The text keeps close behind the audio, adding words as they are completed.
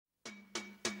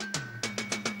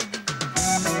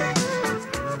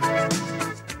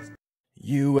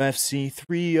UFC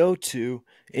 302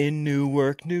 in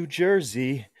Newark, New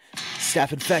Jersey.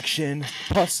 Staph infection,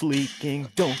 pus leaking.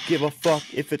 Don't give a fuck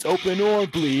if it's open or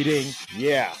bleeding.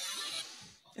 Yeah.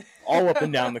 All up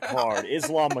and down the card.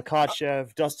 Islam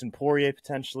Makhachev, Dustin Poirier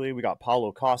potentially. We got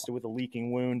Paulo Costa with a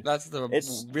leaking wound. That's the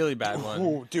really bad one.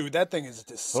 Oh, dude, that thing is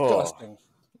disgusting.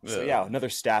 So yeah, another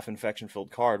staph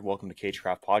infection-filled card. Welcome to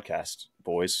Cagecraft Podcast,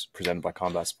 boys, presented by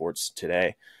Combat Sports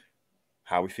today.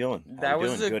 How we feeling? That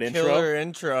was a killer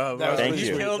intro. Thank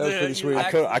you. That was pretty sweet.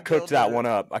 I cooked that one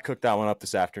up. I cooked that one up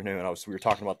this afternoon. We were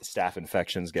talking about the staph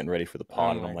infections, getting ready for the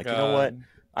pod, and I'm like, you know what?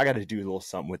 I got to do a little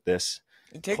something with this.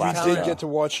 We did get to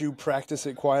watch you practice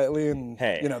it quietly, and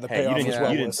the payoff you was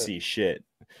well. You didn't see shit.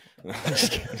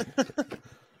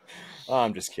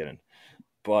 I'm just kidding.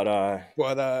 But how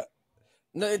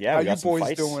you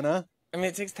boys doing, huh? I mean,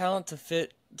 it takes talent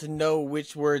to know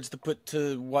which words to put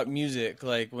to what music,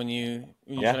 like when you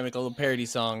try to make a little parody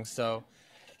song. So,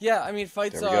 yeah, I mean,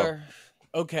 fights are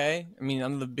okay. I mean,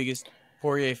 I'm the biggest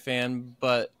Poirier fan,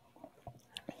 but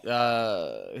he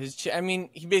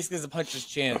basically has a puncher's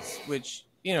chance, which,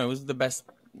 was the best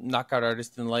knockout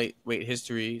artist in lightweight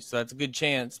history, so that's a good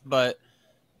chance, but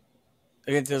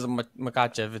against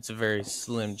Makhachev, it's a very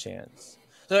slim chance.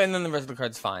 So, and then the rest of the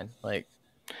card's fine.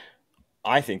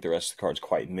 I think the rest of the card's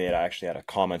quite mid. I actually had a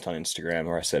comment on Instagram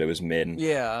where I said it was mid. And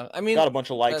got a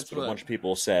bunch of likes, but a bunch of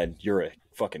people said, you're a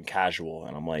fucking casual.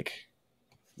 And I'm like,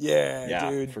 yeah,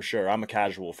 dude. For sure. I'm a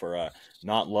casual for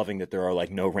not loving that there are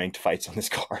no ranked fights on this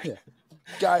card. Yeah.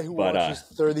 Guy who watches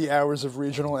 30 hours of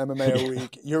regional MMA a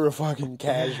week, you're a fucking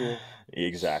casual.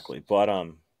 Exactly. But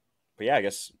yeah, I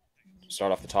guess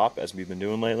start off the top as we've been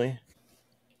doing lately.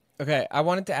 Okay, I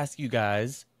wanted to ask you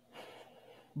guys,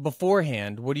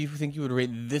 beforehand, what do you think you would rate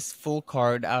this full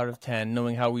card out of 10,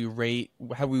 knowing how we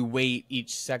weight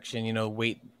each section,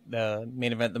 weight the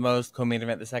main event the most, co-main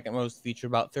event the second most, feature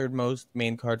about third most,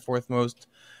 main card fourth most,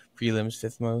 prelims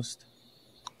fifth most,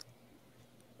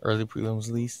 early prelims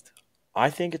least? I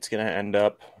think it's going to end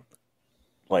up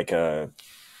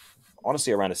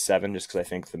honestly around a 7, just because I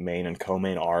think the main and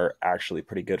co-main are actually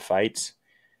pretty good fights.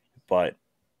 But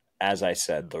as I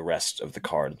said, the rest of the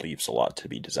card leaves a lot to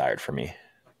be desired for me.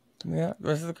 Yeah, the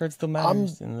rest of the card still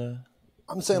matters.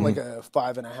 I'm saying like a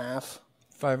 5.5.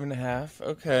 5.5,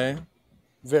 okay.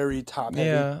 Very top heavy.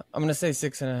 Yeah, I'm going to say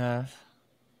 6.5.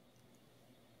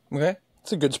 Okay?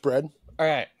 It's a good spread. All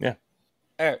right. Yeah.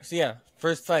 All right, so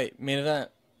first fight, main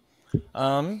event.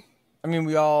 I mean,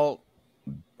 we all,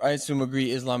 I assume,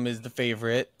 agree Islam is the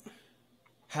favorite.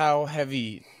 How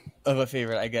heavy of a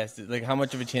favorite, I guess? How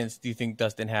much of a chance do you think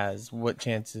Dustin has? What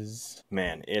chances?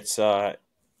 Man, it's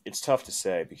tough to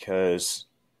say because,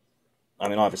 I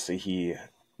mean, obviously he,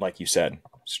 like you said,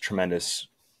 is tremendous,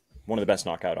 one of the best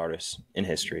knockout artists in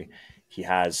history. He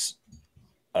has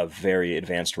a very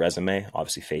advanced resume,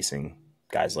 obviously facing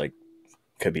guys like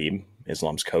Khabib,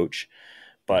 Islam's coach.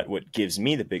 But what gives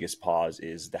me the biggest pause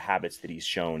is the habits that he's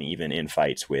shown even in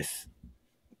fights with,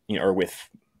 or with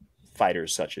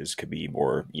fighters such as Khabib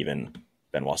or even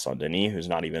Benoit Saint-Denis, who's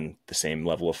not even the same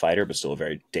level of fighter, but still a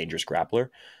very dangerous grappler.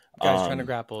 Guys trying to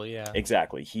grapple, yeah.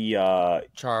 Exactly.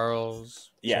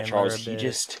 Charles. Yeah, Charles,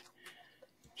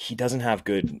 he doesn't have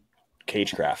good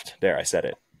cagecraft. There, I said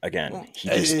it again.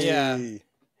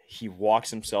 He walks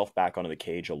himself back onto the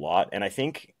cage a lot. And I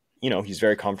think, he's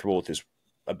very comfortable with his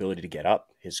ability to get up,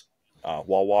 his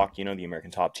wall walk, the American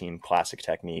Top Team classic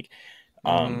technique.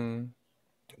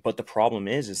 But the problem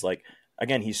is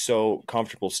again, he's so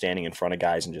comfortable standing in front of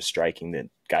guys and just striking that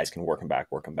guys can work him back,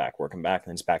 and then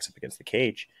his back's up against the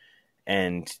cage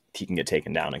and he can get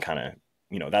taken down and kind of,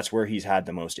 that's where he's had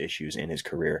the most issues in his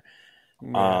career.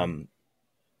 Yeah.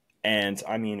 And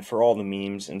I mean, for all the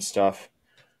memes and stuff,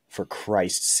 for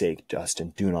Christ's sake,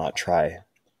 Dustin, do not try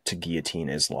to guillotine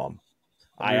Islam.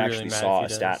 I actually saw a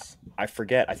stat. I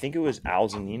forget. I think it was Al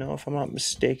Zanino, if I'm not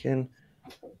mistaken.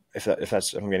 If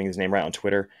I'm getting his name right on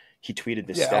Twitter, he tweeted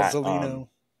this stat.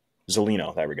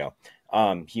 Zolino, there we go.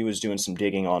 He was doing some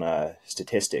digging on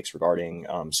statistics regarding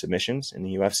submissions in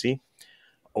the UFC.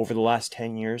 Over the last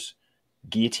 10 years,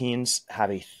 guillotines have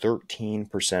a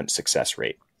 13% success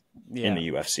rate in the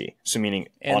UFC. So meaning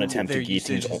unattempted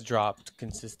guillotines has dropped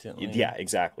consistently. Yeah,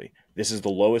 exactly. This is the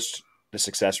lowest the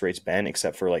success rate's been,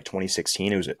 except for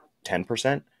 2016. It was at 10%.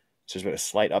 So there's been a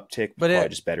slight uptick, but probably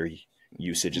just better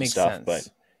usage and stuff. Sense. But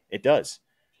it does.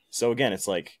 So again, it's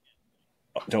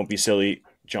don't be silly,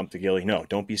 jump the gilly. No,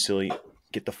 don't be silly.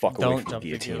 Get the fuck away from the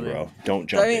guillotine, bro. Don't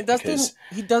jump. Dustin,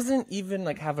 he doesn't even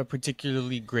have a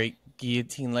particularly great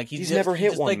guillotine. Like he's never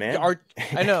hit one, like, man.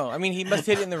 I know. I mean, he must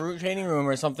hit it in the training room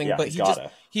or something. Yeah, but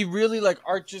he really like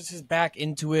arches his back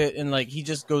into it, and like he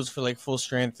just goes for like full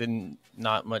strength and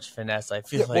not much finesse. I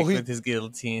feel with his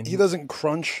guillotine, he doesn't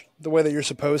crunch the way that you're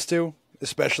supposed to,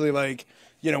 especially like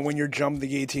when you're jumping the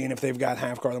guillotine. If they've got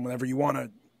half guard and whatever, you want to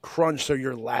crunch so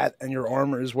your lat and your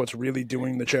armor is what's really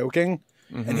doing the choking,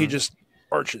 and he just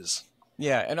arches.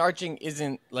 Yeah, and arching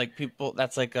isn't like people.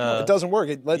 That's like it doesn't work.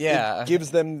 It gives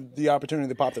them the opportunity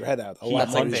to pop their head out.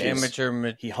 That's like the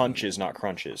amateur. He hunches, not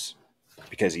crunches,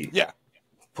 because he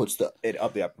puts it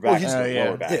up the upper back,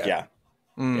 lower back. Yeah.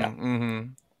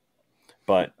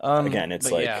 But again, it's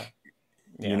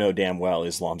you know damn well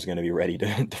Islam's going to be ready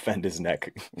to defend his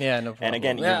neck. Yeah, no problem. And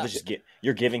again,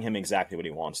 you're giving him exactly what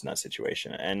he wants in that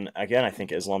situation. And again, I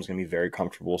think Islam's going to be very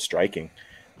comfortable striking.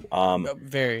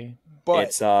 Very. But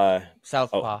it's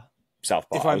Southpaw.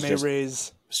 Southpaw. If I may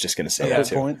raise was just going to say that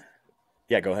too. Point.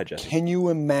 Yeah, go ahead, Jesse. Can you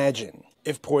imagine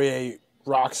if Poirier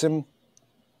rocks him,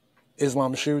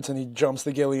 Islam shoots, and he jumps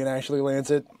the gilly and actually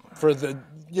lands it for the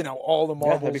all the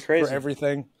marbles for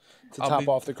everything to top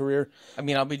off the career? I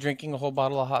mean, I'll be drinking a whole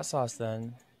bottle of hot sauce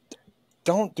then.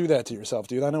 Don't do that to yourself,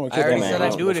 dude. I know a kid. I already said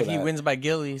I'd do it if he wins by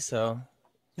gilly, so.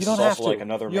 You don't have to. Like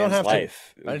another man's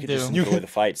life. I do. Just enjoy the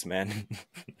fights, man.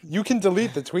 You can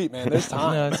delete the tweet, man. There's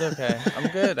time. No, it's okay.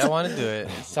 I'm good. I want to do it.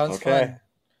 It sounds fun.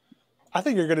 I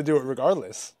think you're going to do it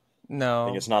regardless. No. I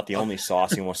think it's not the only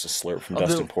sauce he wants to slurp from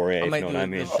Dustin Poirier, if you know what I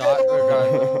mean.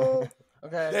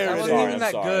 Okay, that wasn't even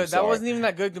that good. That wasn't even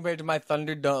that good compared to my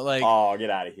Thunderdome. Like, oh, get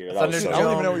out of here! I don't even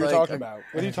know what you're talking about.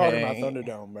 What are you talking about,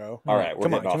 Thunderdome, bro? All right, we're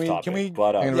getting off topic. Can we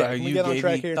get on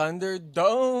track here?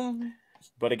 Thunderdome.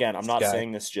 But again, I'm not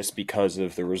saying this just because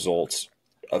of the results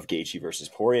of Gaethje versus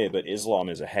Poirier, but Islam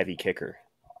is a heavy kicker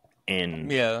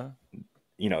in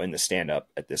in the stand up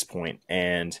at this point,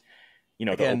 and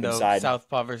the open side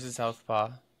Southpaw versus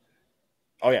Southpaw.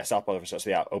 Oh yeah, Southpaw versus Southpaw.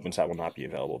 Yeah, open side will not be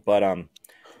available, but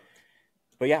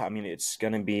yeah, I mean it's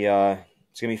gonna be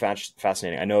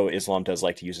fascinating. I know Islam does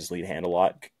like to use his lead hand a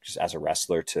lot, just as a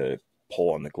wrestler to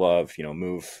pull on the glove,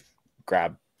 move,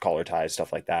 grab collar ties,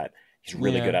 stuff like that. He's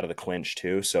really good out of the clinch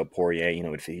too. So Poirier,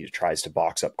 if he tries to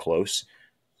box up close,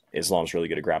 Islam's really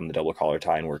good at grabbing the double collar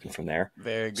tie and working from there.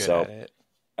 Very good at it.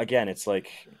 Again, it's like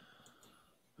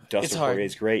Dustin Poirier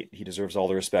is great. He deserves all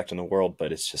the respect in the world,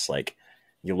 but it's just like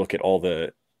you look at all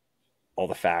the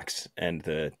facts and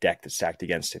the deck that's stacked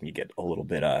against him, you get a little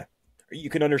bit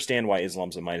you can understand why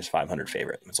Islam's a minus 500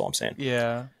 favorite. That's all I'm saying.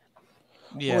 Yeah.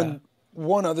 Yeah. Well,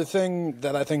 one other thing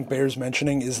that I think bears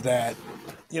mentioning is that,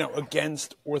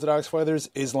 against Orthodox fighters,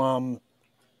 Islam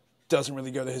doesn't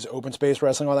really go to his open space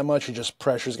wrestling all that much. He just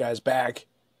pressures guys back,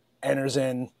 enters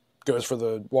in, goes for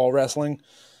the wall wrestling.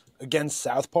 Against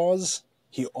Southpaws,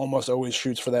 he almost always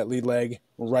shoots for that lead leg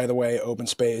right away, open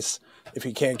space. If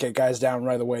he can't get guys down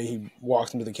right away, he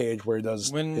walks into the cage where he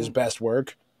does his best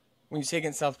work. When you say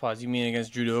against Southpaws, you mean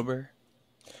against Drew Dober?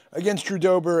 Against Drew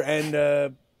Dober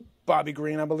and Bobby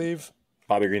Green, I believe.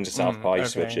 Bobby Green's a Southpaw. He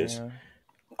switches.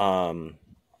 Yeah.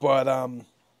 But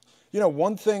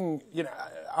one thing,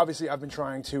 obviously I've been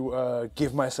trying to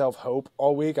give myself hope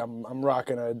all week. I'm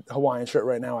rocking a Hawaiian shirt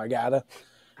right now. I gotta.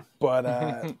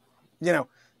 But,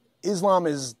 Islam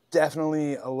is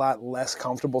definitely a lot less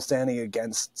comfortable standing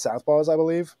against Southpaws, I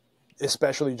believe,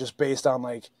 especially just based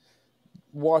on,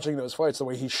 watching those fights, the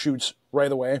way he shoots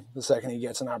right away the second he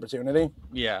gets an opportunity.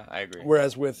 Yeah, I agree.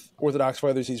 Whereas with Orthodox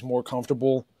fighters, he's more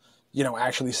comfortable,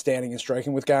 actually standing and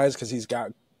striking with guys because he's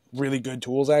got really good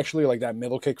tools, actually. Like that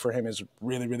middle kick for him is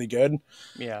really, really good.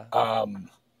 Yeah.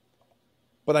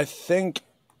 But I think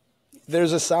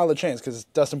there's a solid chance because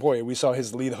Dustin Poirier, we saw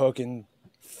his lead hook in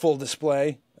full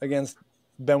display against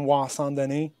Benoit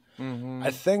Saint-Denis. Mm-hmm.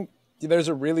 I think there's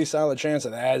a really solid chance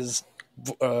that as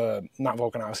not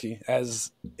Volkanovski,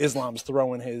 as Islam's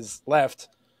throwing his left,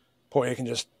 Poirier can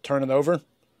just turn it over.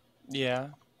 Yeah.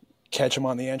 Catch him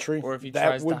on the entry. Or if he that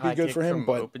tries would to high be good kick for him, from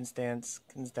but open stance,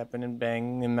 can step in and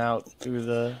bang him out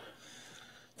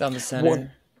down the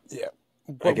center.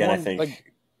 I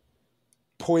think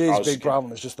Poirier's big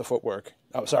problem is just the footwork.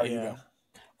 Oh, sorry, you go.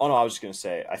 Oh no, I was just gonna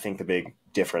say I think the big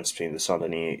difference between the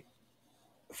Saint-Denis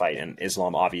fight and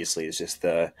Islam obviously is just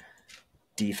the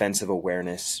defensive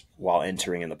awareness while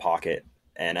entering in the pocket.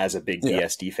 And as a big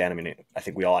DSD fan, I mean, I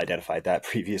think we all identified that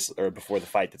before the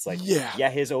fight. That's like,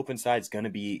 his open side's going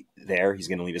to be there. He's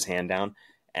going to leave his hand down.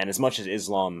 And as much as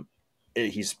Islam,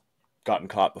 he's gotten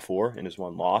caught before in his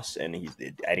one loss, and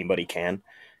anybody can.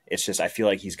 It's just I feel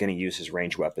like he's going to use his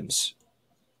range weapons,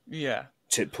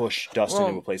 to push Dustin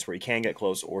into a place where he can get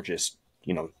close, or just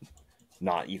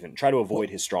not even try to avoid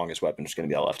his strongest weapon, which is going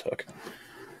to be a left hook.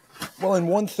 Well, and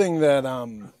one thing that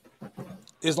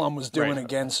Islam was doing Right.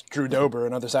 against Drew Dober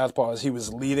and other southpaws. He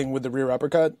was leading with the rear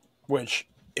uppercut, which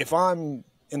if I'm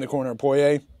in the corner of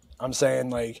Poirier, I'm saying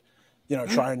like,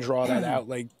 try and draw that out,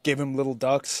 like give him little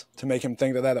ducks to make him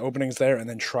think that opening's there, and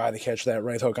then try to catch that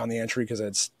right hook on the entry because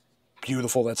it's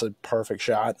beautiful. That's a perfect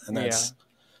shot, and that's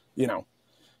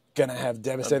gonna have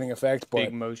devastating effect. But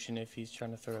Big motion if he's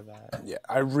trying to throw that. yeah,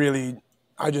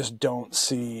 I just don't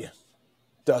see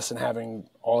Dustin having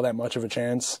all that much of a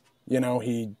chance.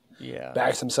 He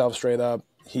backs himself straight up.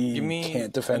 He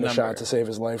can't defend a shot to save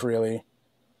his life, really.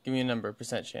 Give me a number,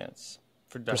 percent chance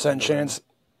for Dustin. Percent chance,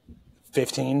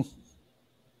 15.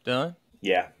 Done?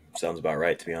 Yeah, sounds about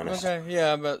right, to be honest. Okay,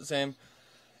 yeah, about the same.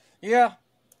 Yeah,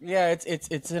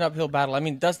 it's an uphill battle. I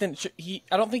mean, Dustin,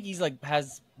 I don't think he's like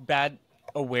has bad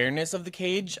awareness of the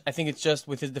cage. I think it's just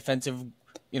with his defensive,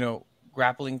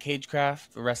 grappling cagecraft,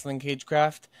 wrestling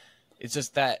cagecraft. It's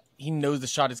just that he knows the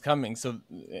shot is coming, so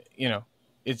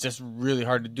it's just really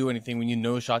hard to do anything when you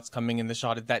know a shot's coming and the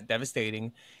shot is that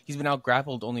devastating. He's been out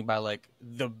grappled only by like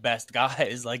the best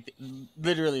guys, like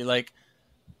literally like.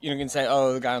 You can say,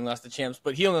 oh, the guy only lost the champs,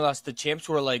 but he only lost the champs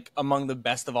who are like among the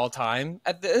best of all time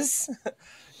at this,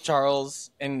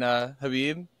 Charles and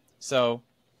Habib. So,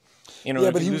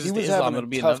 but he was Islam, it'll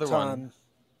be another one.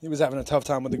 He was having a tough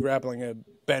time with the grappling of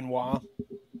Benoit,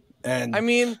 and I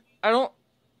mean,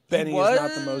 Benny is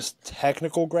not the most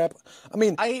technical grappler. I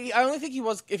mean, I only think he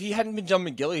was. If he hadn't been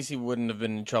jumping Gillies, he wouldn't have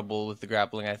been in trouble with the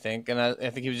grappling. I think, and I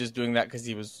think he was just doing that because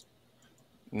he was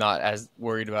not as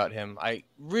worried about him. I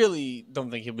really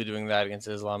don't think he'll be doing that against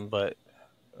Islam, but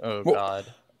God.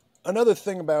 Another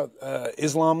thing about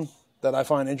Islam that I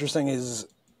find interesting is,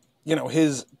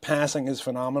 his passing is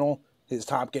phenomenal. His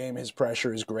top game, his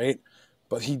pressure is great,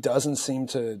 but he doesn't seem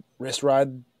to wrist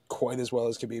ride quite as well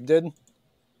as Khabib did.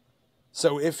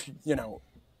 So if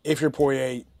you're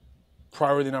Poirier,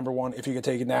 priority number one, if you could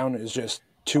take it down, is just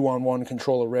 2-on-1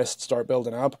 control of wrist, start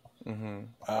building up.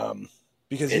 Mm-hmm.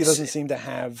 Because he doesn't seem to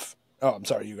have... Oh, I'm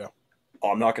sorry, you go.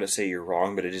 I'm not going to say you're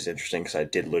wrong, but it is interesting because I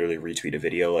did literally retweet a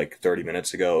video like 30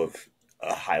 minutes ago of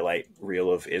a highlight reel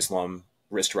of Islam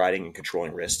wrist riding and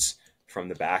controlling wrists from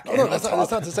the back. No, that's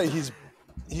not to say he's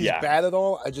bad at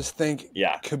all. I just think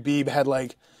Khabib had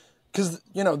like... Because,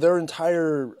 their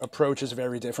entire approach is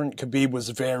very different. Khabib was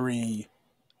very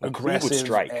aggressive. Khabib would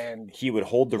strike. And he would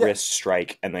hold the wrist,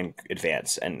 strike, and then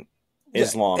advance. And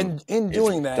Islam and in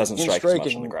doing that, doesn't strike as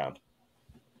much on the ground.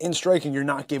 In striking, you're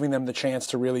not giving them the chance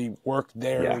to really work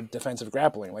their defensive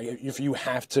grappling. Like, if you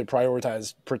have to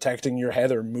prioritize protecting your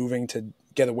head or moving to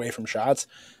get away from shots,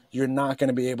 you're not going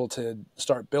to be able to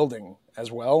start building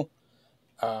as well.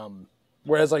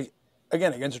 Whereas, like,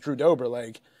 again, against Drew Dober,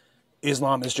 like,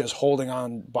 Islam is just holding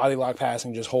on, body lock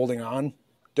passing, just holding on.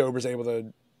 Dober's able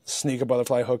to sneak a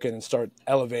butterfly hook in and start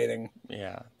elevating,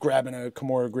 grabbing a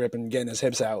Kimura grip and getting his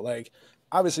hips out. Like,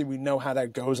 obviously, we know how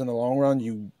that goes in the long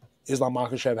run. Islam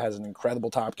Makhachev has an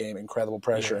incredible top game, incredible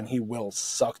pressure, and he will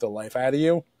suck the life out of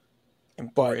you.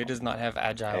 But it does not have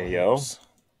agile. Hey, yo.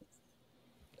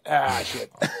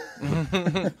 Shit.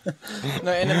 No,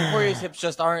 and then Poirier's hips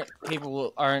just aren't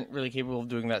really capable of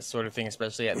doing that sort of thing,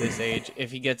 especially at this age.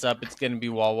 If he gets up, it's going to be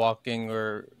wall walking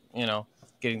or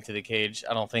getting to the cage.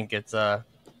 I don't think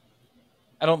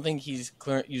he's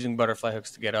using butterfly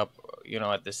hooks to get up.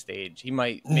 At this stage, he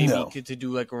might get to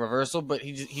do like a reversal, but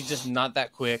he's just not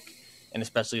that quick, and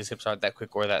especially his hips aren't that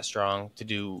quick or that strong to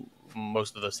do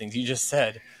most of those things you just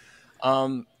said.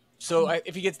 So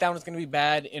if he gets down, it's going to be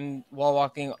bad in wall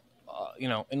walking,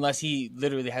 unless he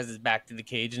literally has his back to the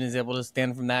cage and is able to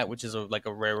stand from that, which is a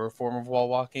rarer form of wall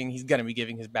walking. He's going to be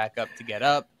giving his back up to get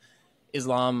up.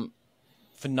 Islam,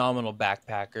 phenomenal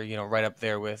backpacker, right up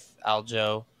there with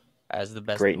Aljo as the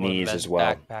best. Great knees as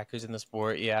well. Backpackers in the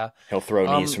sport, yeah. He'll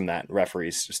throw knees from that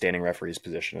standing referee's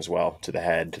position as well, to the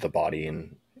head, to the body,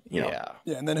 and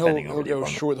and then he'll go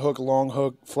short hook, long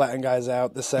hook, flatten guys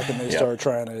out the second they start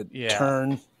trying to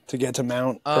turn to get to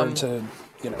mount or to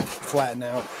flatten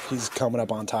out. He's coming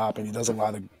up on top, and he does a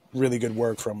lot of really good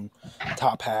work from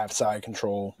top half, side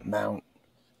control, mount.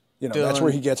 Dylan, that's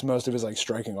where he gets most of his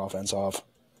striking offense off.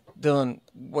 Dylan,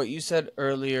 what you said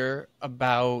earlier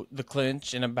about the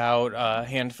clinch and about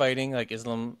hand fighting, like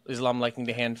Islam liking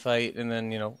to hand fight and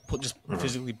then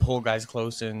physically pull guys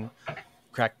close and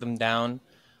crack them down.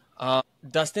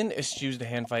 Dustin eschews the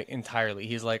hand fight entirely.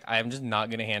 He's like, I'm just not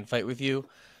going to hand fight with you.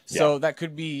 So that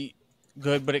could be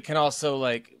good, but it can also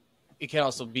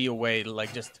be a way to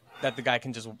just that the guy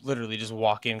can just literally just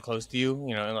walk in close to you,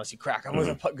 unless you crack him with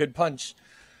a good punch.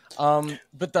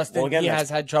 But Dustin, he has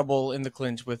had trouble in the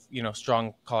clinch with,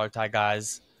 strong collar tie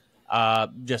guys,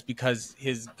 just because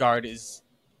his guard is,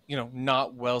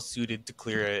 not well suited to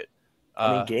clear it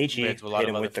I mean, compared Gaethje to a lot hit of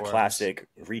him other with the forms. classic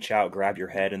reach out, grab your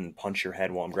head, and punch your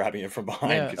head while I'm grabbing it from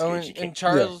behind. Yeah. Because Oh, Gaethje and can't,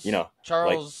 Charles, you know, like,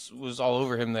 Charles was all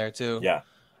over him there too. yeah.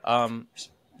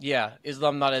 Yeah,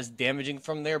 Islam not as damaging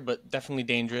from there, but definitely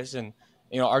dangerous, and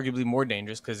arguably more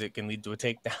dangerous because it can lead to a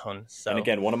takedown. So And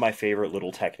again, one of my favorite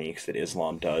little techniques that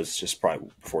Islam does, just probably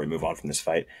before we move on from this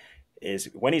fight, is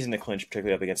when he's in the clinch,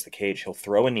 particularly up against the cage, he'll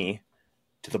throw a knee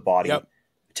to the body Yep.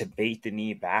 to bait the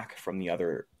knee back from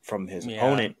his Yeah,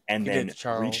 opponent, and he did then to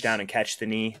Charles. reach down and catch the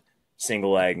knee,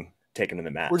 single leg, take him to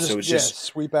the mat. Or just, So it's just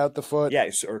sweep out the foot.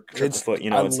 or trip the foot.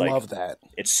 I It's love like that.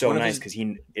 it's so One of nice his-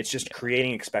 because it's just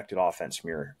creating expected offense from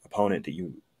your opponent that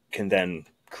you can then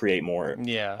create more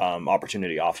yeah,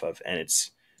 opportunity off of, and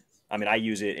I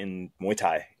use it in Muay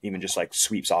Thai, even just like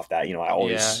sweeps off that. I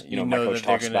always, my coach that they're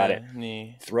talks about it.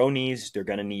 knee. Throw knees, they're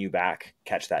going to knee you back,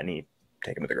 catch that knee,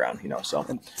 take them to the ground, so.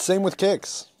 And same with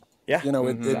kicks. Yeah,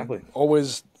 It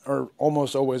always or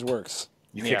almost always works.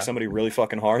 You kick somebody really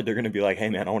fucking hard, they're going to be like, hey,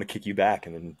 man, I want to kick you back.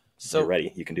 And then you're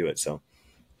ready. You can do it, so.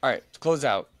 All right, to close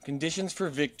out, conditions for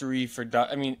victory for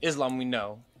Islam, we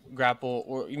know. Grapple,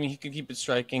 or he could keep it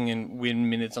striking and win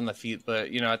minutes on the feet, but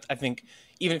I think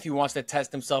even if he wants to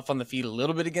test himself on the feet a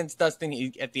little bit against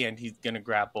Dustin, at the end he's gonna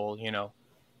grapple.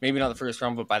 Maybe not the first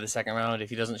round, but by the second round, if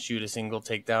he doesn't shoot a single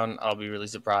takedown, I'll be really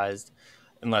surprised,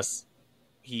 unless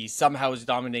he somehow is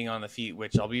dominating on the feet,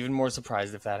 which I'll be even more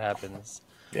surprised if that happens.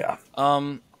 Yeah.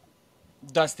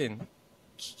 Dustin,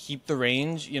 keep the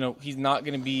range. He's not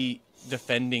gonna be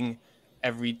defending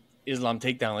every Islam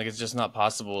takedown. Like, it's just not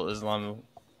possible. Islam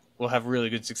will have really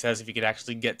good success if he could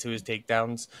actually get to his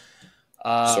takedowns.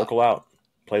 Circle out.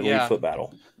 Play the lead foot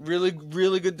battle. Really,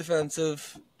 really good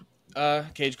defensive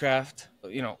cagecraft.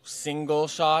 Single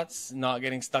shots, not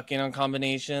getting stuck in on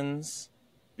combinations,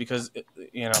 because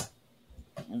you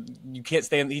can't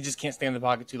stay he just can't stay in the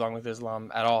pocket too long with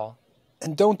Islam at all.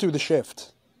 And don't do the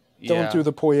shift. Don't do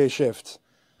the Poirier shift.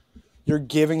 You're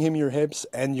giving him your hips,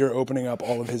 and you're opening up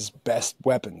all of his best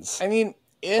weapons.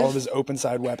 All of his open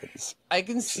side weapons. I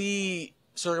can see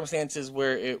circumstances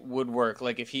where it would work.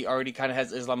 Like if he already kind of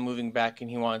has Islam moving back and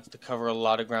he wants to cover a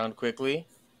lot of ground quickly.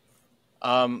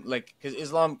 Because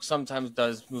Islam sometimes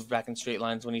does move back in straight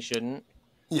lines when he shouldn't.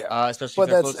 Yeah. Especially if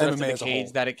they're close enough to the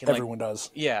cage that it can. Everyone does.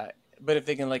 Yeah. But if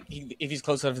they can, if he's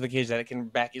close enough to the cage that it can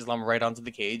back Islam right onto the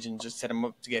cage and just set him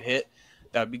up to get hit,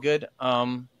 that would be good.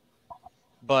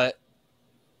 But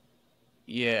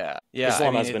yeah.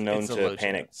 Islam has been known to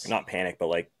not panic,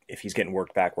 but if he's getting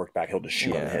worked back, he'll just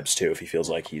shoot on the hips too if he feels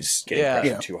like he's getting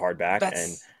pressured too hard back.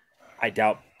 And I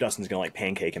doubt Dustin's gonna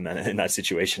pancake him in that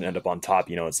situation, end up on top.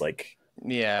 It's like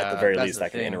at the very least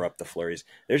that can interrupt the flurries.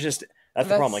 That's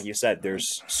the problem. Like you said,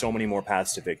 there's so many more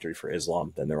paths to victory for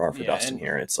Islam than there are for Dustin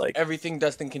here. It's like everything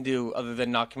Dustin can do other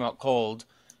than knock him out cold,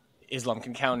 Islam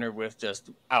can counter with just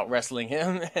out wrestling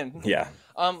him. And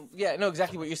no,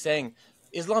 exactly what you're saying.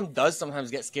 Islam does sometimes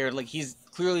get scared. Like, he's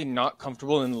clearly not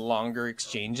comfortable in longer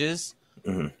exchanges,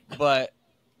 but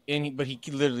he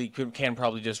literally can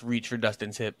probably just reach for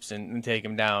Dustin's hips and take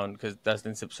him down, because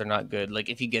Dustin's hips are not good. Like,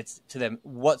 if he gets to them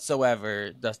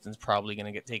whatsoever, Dustin's probably going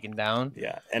to get taken down.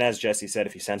 Yeah, and as Jesse said,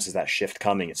 if he senses that shift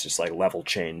coming, it's just like level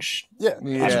change. Yeah.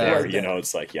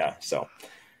 It's like, so.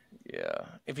 Yeah.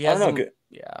 If he has good.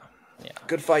 Yeah.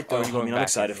 Good fight, though. I'm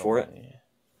excited for it.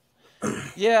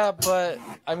 Yeah, but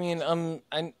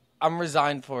I'm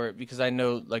resigned for it, because I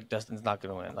know Dustin's not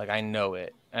gonna win. I know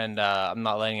it, and I'm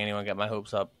not letting anyone get my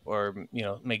hopes up or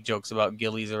make jokes about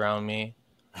Gillies around me.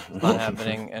 It's not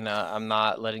happening, and I'm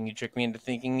not letting you trick me into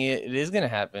thinking it is gonna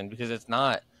happen, because it's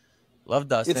not. Love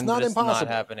Dustin, it's not impossible. It's not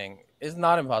happening. It's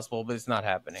not impossible, but it's not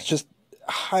happening. It's just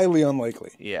highly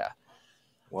unlikely. Yeah.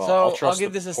 Well, so I'll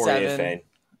give this a 7.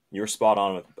 You were spot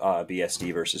on with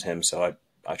BSD versus him, so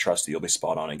I trust that you'll be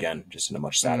spot on again, just in a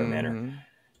much sadder manner.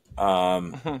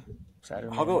 I'll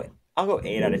go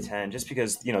 8 out of 10, just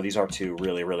because these are two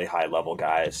really, really high level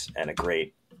guys and a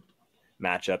great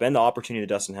matchup, and the opportunity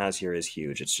that Dustin has here is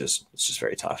huge. It's just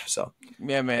very tough. So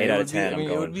yeah, man, 8 out of 10.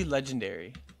 It would be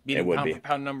legendary. Beating pound for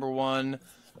pound number 1,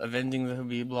 avenging the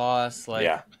Habib loss.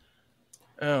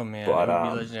 Oh man, but, it would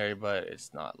be legendary, but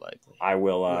it's not likely. I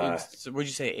will. So would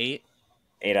you say 8?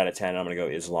 8 out of 10. I'm going to go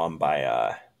Islam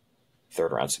by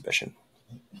third round submission.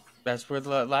 That's where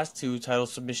the last 2 title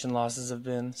submission losses have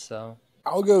been. So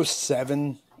I'll go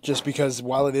 7, just because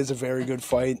while it is a very good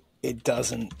fight, it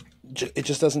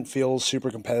just doesn't feel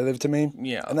super competitive to me.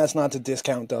 Yeah, and that's not to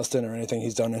discount Dustin or anything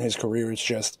he's done in his career. It's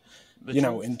just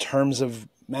in terms of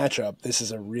matchup, this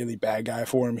is a really bad guy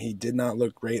for him. He did not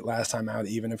look great last time out,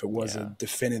 even if it was a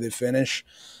definitive finish.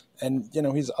 And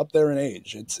he's up there in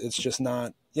age. It's just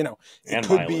not. It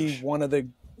could be one of the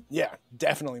Yeah,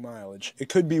 definitely mileage. It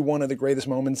could be one of the greatest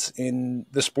moments in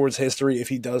the sport's history if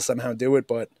he does somehow do it,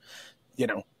 but, you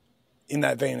know, in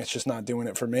that vein, it's just not doing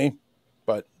it for me.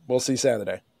 But we'll see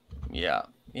Saturday. Yeah,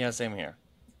 same here.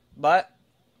 But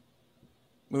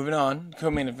moving on,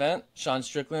 co-main event: Sean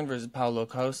Strickland versus Paulo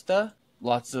Costa.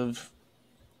 Lots of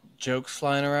jokes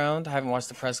flying around. I haven't watched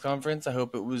the press conference. I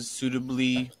hope it was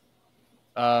suitably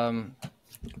cringe.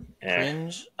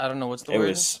 I don't know what's the word. It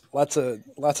was Lots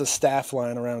of staff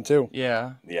flying around too.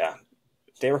 Yeah.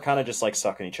 They were kind of just like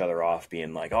sucking each other off,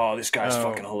 being like, "Oh, this guy's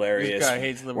fucking hilarious. This guy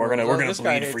hates liberals. We're gonna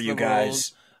bleed for you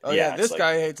guys." Oh yeah, this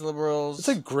guy hates liberals. It's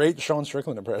a great Sean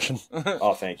Strickland impression.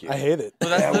 Oh, thank you. I hate it. But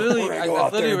that's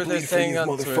literally what they're saying on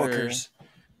Twitter.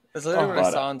 That's literally what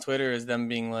I saw on Twitter, is them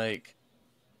being like,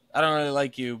 "I don't really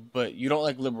like you, but you don't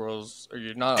like liberals, or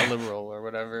you're not a liberal, or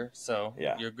whatever. So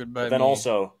you're good by me." But then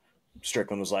also,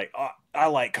 Strickland was like, "Oh, I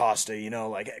like Costa. You know,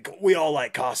 like we all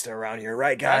like Costa around here,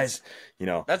 right, guys?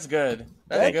 That's good.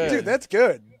 That's good. Dude, that's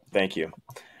good. Thank you.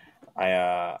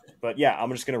 But yeah, I'm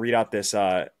just gonna read out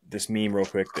this meme real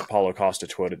quick that Paulo Costa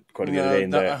quoted the other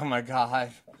day. Oh my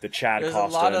god. The Chad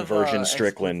Costa and Virgin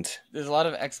Strickland. There's a lot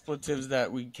of expletives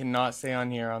that we cannot say on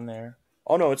there.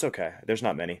 Oh no, it's okay. There's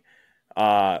not many.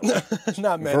 Not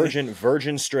many.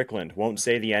 Virgin Strickland won't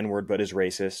say the N-word but is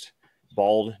racist.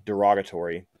 Bald,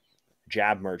 derogatory.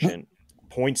 Jab merchant.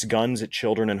 Points guns at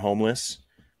children and homeless.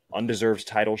 Undeserved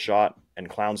title shot and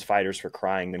clowns fighters for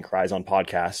crying, then cries on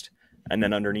podcast. And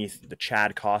then underneath the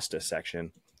Chad Costa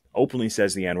section, openly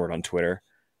says the N-word on Twitter.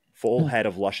 Full head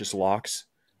of luscious locks.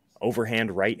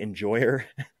 Overhand right enjoyer.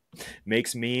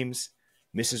 Makes memes.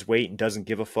 Misses weight and doesn't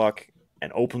give a fuck.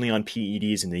 And openly on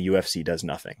PEDs and the UFC does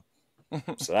nothing.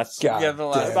 So that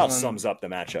about sums up the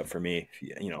matchup for me.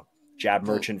 You know, jab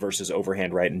merchant versus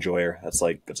overhand right enjoyer. That's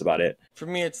about it. For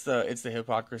me, it's the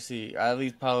hypocrisy. At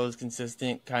least Paulo's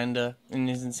consistent, kinda, in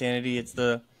his insanity. It's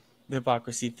the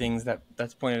hypocrisy things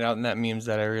that's pointed out in that memes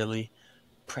that are really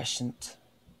prescient.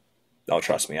 Oh,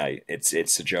 trust me, it's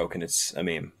a joke and it's a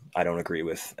meme. I don't agree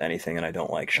with anything, and I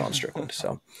don't like Sean Strickland.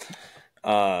 So,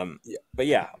 but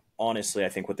yeah, honestly, I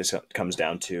think what this comes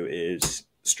down to is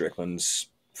Strickland's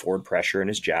forward pressure and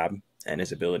his jab and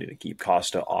his ability to keep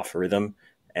Costa off rhythm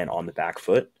and on the back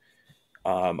foot.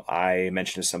 I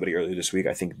mentioned to somebody earlier this week,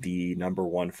 I think the number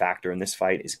one factor in this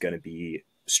fight is going to be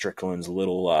Strickland's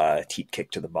little teep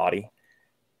kick to the body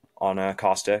on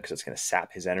Costa, because it's going to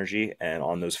sap his energy. And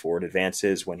on those forward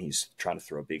advances, when he's trying to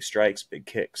throw big strikes, big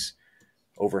kicks,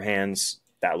 overhands,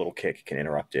 that little kick can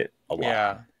interrupt it a lot.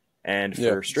 Yeah. And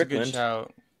for Strickland,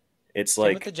 it's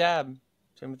like... Same with the jab.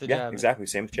 Yeah, exactly.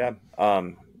 Same with jab.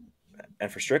 And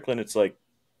for Strickland, it's like,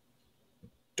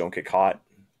 don't get caught.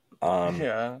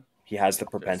 He has the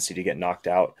propensity to get knocked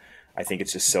out. I think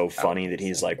it's just so funny that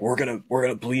he's like, we're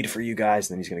gonna bleed for you guys,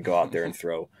 and then he's gonna go out there and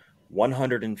throw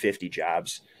 150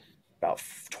 jabs, about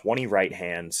 20 right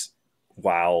hands,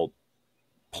 while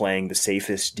playing the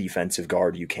safest defensive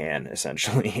guard you can,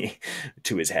 essentially,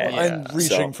 to his head. And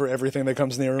reaching for everything that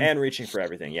comes near him. And reaching for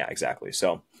everything, yeah, exactly.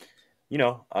 So, you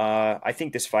know, I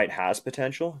think this fight has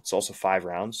potential. It's also 5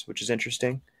 rounds, which is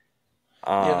interesting.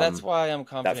 That's why I'm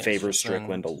confident. That favors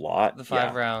Strickland a lot. The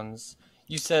 5 rounds.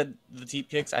 You said the teep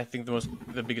kicks. I think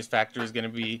the biggest factor is going to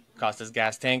be Costa's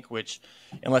gas tank, which,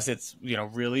 unless it's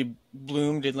really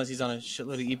bloomed, unless he's on a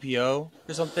shitload of EPO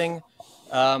or something,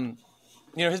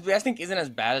 his gas tank isn't as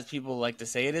bad as people like to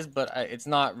say it is. But it's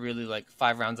not really like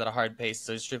 5 rounds at a hard pace.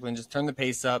 So Strickland just turn the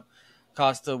pace up.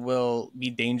 Costa will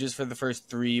be dangerous for the first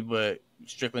 3, but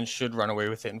Strickland should run away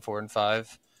with it in 4 and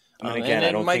 5. Again,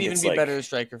 I don't might think even it's be like... better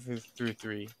striker through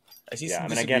 3. I see some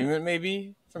disagreement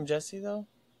maybe from Jesse though.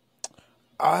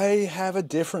 I have a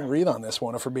different read on this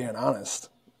one, if we're being honest.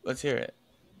 Let's hear it.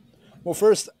 Well,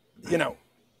 first,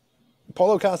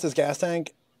 Paulo Costa's gas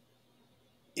tank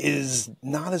is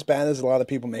not as bad as a lot of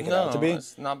people make it out to be.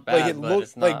 It's not bad,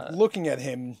 it's not. Like, looking at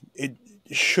him, it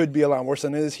should be a lot worse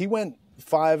than it is. He went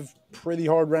 5 pretty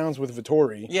hard rounds with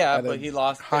Vittori. Yeah, but he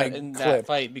lost that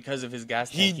fight because of his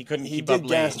gas tank. He couldn't keep up late. He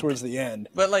did gas towards the end.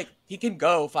 But, he can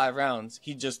go 5 rounds.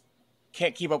 He just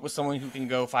can't keep up with someone who can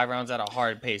go 5 rounds at a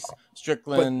hard pace.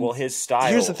 Strickland... Well, his style...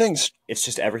 Here's the thing. It's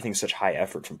just everything's such high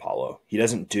effort from Paulo. He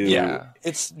doesn't do... Yeah,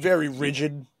 it's very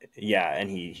rigid. And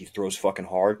he throws fucking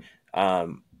hard.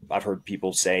 I've heard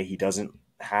people say he doesn't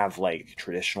have,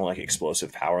 traditional,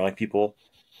 explosive power like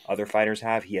other fighters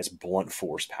have. He has blunt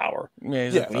force power.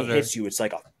 When he hits you, it's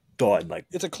like a thud.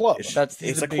 It's a club. It's a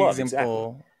big example.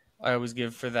 Exactly. I always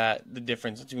give for that, the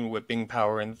difference between whipping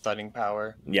power and thudding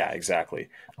power. Yeah, exactly.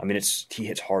 I mean, he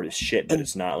hits hard as shit, but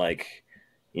it's not like,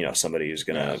 somebody who's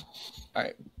gonna... All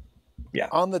right. Yeah.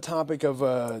 On the topic of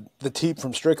the teep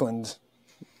from Strickland,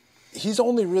 he's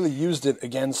only really used it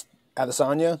against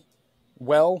Adesanya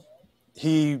well.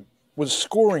 He was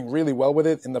scoring really well with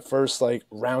it in the first like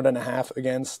round and a half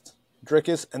against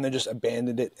Dricus, and then just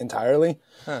abandoned it entirely.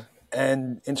 Huh.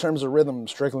 And in terms of rhythm,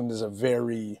 Strickland is a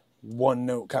very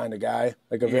one-note kind of guy,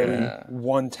 like a very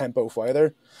one-tempo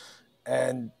fighter.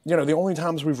 And, you know, the only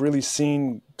times we've really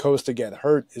seen Costa get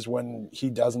hurt is when he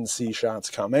doesn't see shots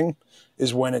coming,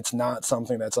 is when it's not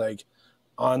something that's like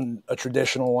on a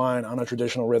traditional line, on a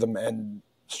traditional rhythm, and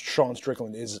Sean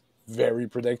Strickland is very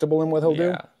predictable in what he'll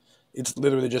do. It's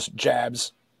literally just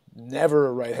jabs, never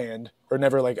a right hand, or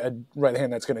never like a right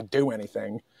hand that's going to do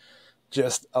anything.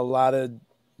 Just a lot of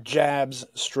jabs,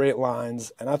 straight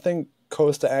lines, and I think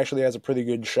Costa actually has a pretty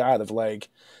good shot of like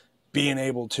being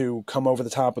able to come over the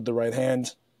top with the right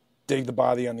hand, dig the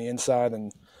body on the inside,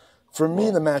 and for me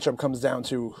the matchup comes down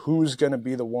to who's going to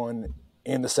be the one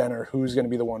in the center, who's going to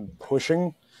be the one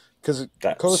pushing, because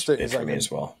Costa is like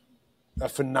a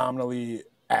phenomenally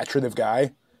attritive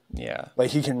guy. Yeah.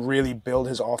 Like he can really build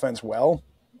his offense well.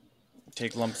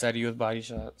 Take lumps out of you with body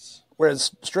shots.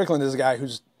 Whereas Strickland is a guy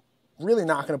who's really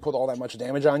not going to put all that much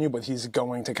damage on you, but he's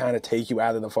going to kind of take you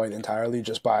out of the fight entirely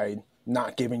just by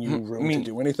not giving you room to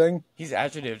do anything. He's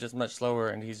attritive, just much slower,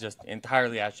 and he's just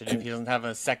entirely attritive. He doesn't have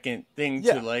a second thing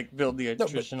to like build the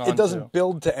attrition on. It doesn't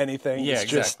build to anything. Yeah,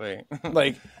 it's exactly. Just,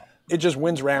 like it just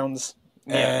wins rounds,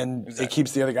 and it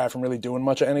keeps the other guy from really doing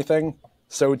much of anything.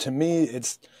 So to me,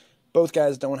 it's both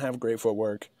guys don't have great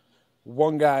footwork.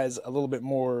 One guy's a little bit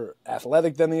more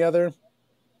athletic than the other,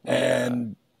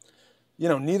 and you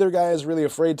know, neither guy is really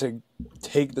afraid to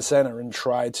take the center and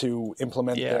try to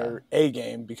implement their A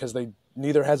game because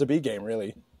neither has a B game,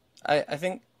 really. I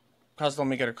think Costa will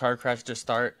make it a car crash to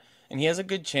start, and he has a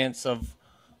good chance of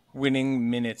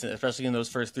winning minutes, especially in those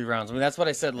first 3 rounds. I mean, that's what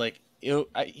I said. Like,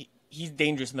 he's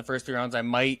dangerous in the first 3 rounds. I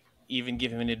might even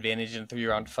give him an advantage in a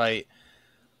 3-round fight.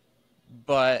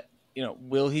 But, you know,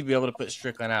 will he be able to put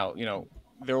Strickland out? You know,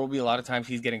 there will be a lot of times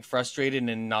he's getting frustrated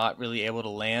and not really able to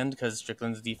land because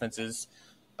Strickland's defense is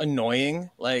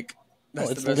annoying. Like,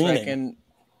 that's the best way I can.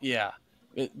 Yeah.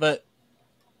 But,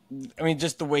 I mean,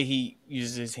 just the way he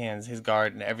uses his hands, his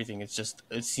guard, and everything, it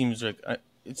seems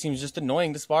just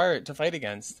annoying to fight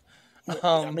against.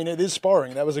 I mean, it is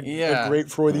sparring. That was a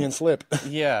great Freudian slip.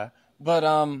 Yeah. But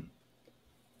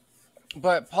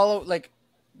Paulo, like,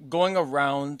 going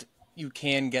around, you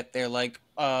can get there. Like,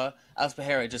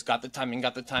 Aspajera just got the timing,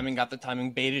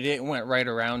 baited it, and went right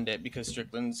around it because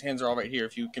Strickland's hands are all right here.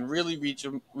 If you can really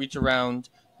reach around,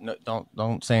 no,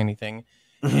 don't say anything.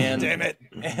 And, damn it.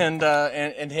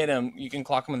 And hit him, you can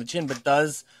clock him on the chin. But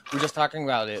we're just talking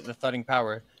about it, the thudding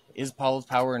power. Is Paulo's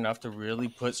power enough to really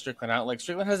put Strickland out? Like,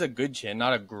 Strickland has a good chin,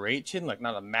 not a great chin, like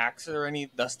not a Max or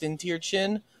any Dustin tier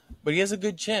chin, but he has a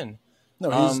good chin.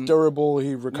 No, he's durable.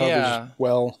 He recovers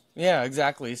well. Yeah,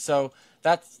 exactly. So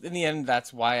that's in the end.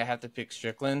 That's why I have to pick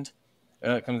Strickland.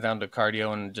 It comes down to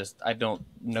cardio, and just I don't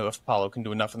know if Paulo can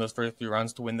do enough in those first 3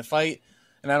 rounds to win the fight,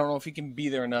 and I don't know if he can be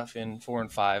there enough in 4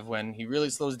 and 5 when he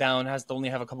really slows down, has to only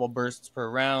have a couple bursts per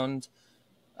round.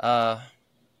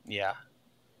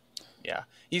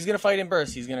 He's gonna fight in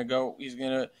bursts. He's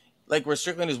gonna like where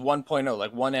Strickland is 1.0,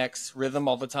 like 1x rhythm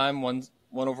all the time,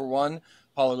 1/1.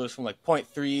 Paulo goes from like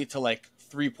 0.3 to like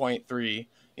 3.3.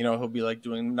 You know, he'll be like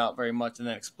doing not very much and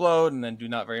then explode, and then do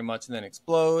not very much and then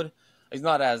explode. He's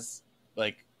not as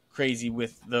like crazy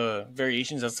with the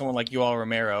variations as someone like Yoel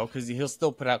Romero because he'll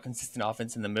still put out consistent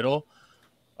offense in the middle.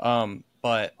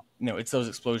 But you know, it's those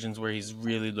explosions where he's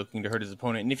really looking to hurt his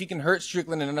opponent. And if he can hurt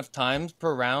Strickland enough times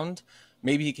per round,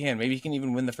 maybe he can. Maybe he can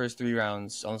even win the first 3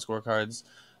 rounds on the scorecards.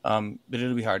 But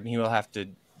it'll be hard, and he will have to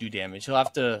do damage. He'll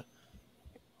have to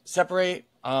separate.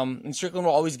 And Strickland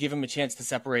will always give him a chance to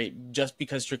separate just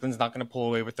because Strickland's not going to pull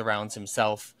away with the rounds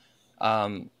himself.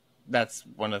 That's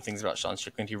one of the things about Sean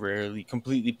Strickland. He rarely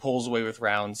completely pulls away with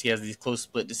rounds. He has these close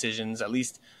split decisions. At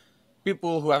least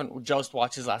people who haven't just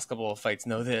watched his last couple of fights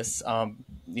know this.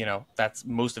 You know, that's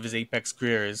most of his Apex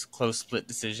career is close split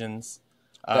decisions.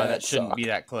 That shouldn't be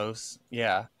that close.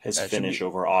 Yeah. His finish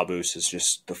over Abus is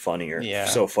just the funnier. Yeah.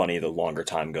 So funny the longer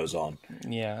time goes on.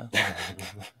 Yeah.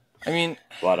 I mean,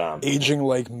 but aging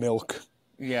like milk.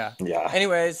 Yeah. Yeah.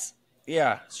 Anyways,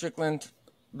 yeah, Strickland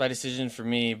by decision for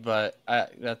me, but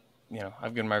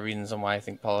I've given my reasons on why I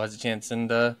think Paulo has a chance,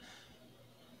 and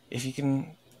if he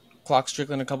can clock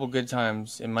Strickland a couple good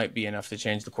times, it might be enough to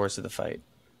change the course of the fight.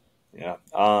 Yeah.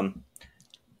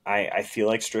 I feel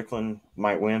like Strickland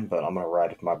might win, but I'm gonna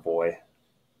ride with my boy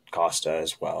Costa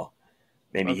as well.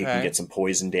 Maybe he can get some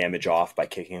poison damage off by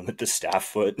kicking him with the staff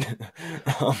foot.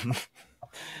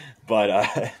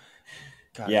 But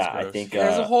God, Yeah, it's I gross. think He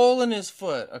has a hole in his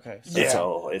foot. Okay.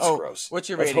 So it's gross. What's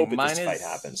your Let's rating? hope that Mine this is fight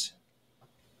happens.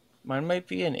 Mine might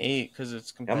be an 8 because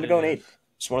it's I'm gonna competitive. go an 8.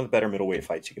 It's one of the better middleweight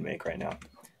fights you can make right now,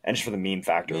 and just for the meme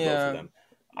factor of both of them.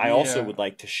 I also would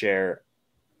like to share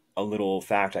a little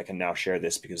fact. I can now share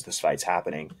this because this fight's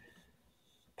happening.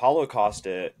 Paulo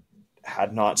Costa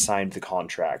had not signed the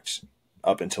contract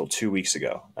up until 2 weeks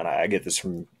ago, and I get this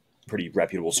from pretty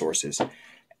reputable sources.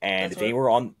 And they were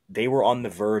on the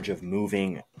verge of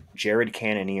moving Jared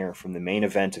Cannonier from the main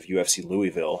event of UFC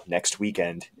Louisville next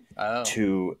weekend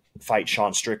to fight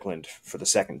Sean Strickland for the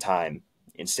second time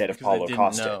instead of Paulo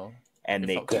Costa. And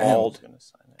they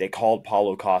called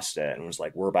Paulo Costa and was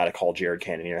like, "We're about to call Jared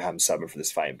Cannonier, have him sub him for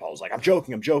this fight." And Paulo's like, "I'm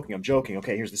joking.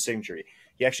 Okay, here's the signature."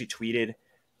 He actually tweeted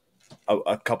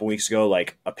a couple weeks ago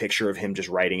like a picture of him just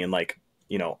writing in like,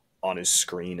 on his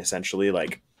screen essentially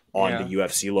like on the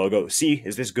UFC logo. "See,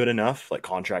 is this good enough?" Like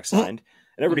contract signed.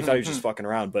 And everybody thought he was just fucking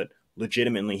around, but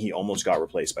legitimately he almost got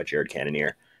replaced by Jared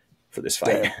Cannonier for this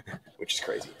fight, which is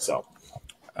crazy. So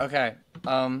okay.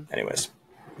 Anyways,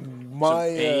 my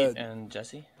and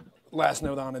Jesse. Last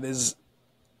note on it is,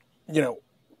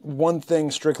 one thing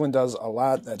Strickland does a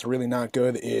lot that's really not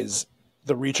good is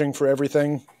the reaching for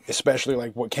everything, especially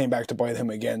like what came back to bite him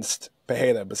against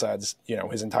Pereira, besides,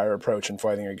 his entire approach in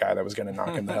fighting a guy that was going to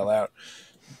knock him the hell out.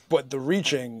 But the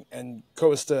reaching, and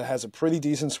Costa has a pretty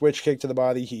decent switch kick to the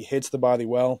body. He hits the body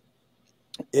well.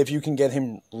 If you can get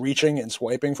him reaching and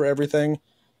swiping for everything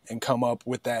and come up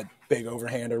with that big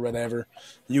overhand or whatever,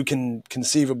 you can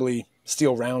conceivably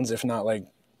steal rounds, if not like,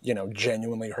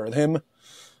 genuinely hurt him.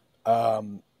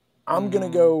 I'm going to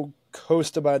go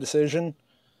Costa by decision.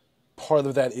 Part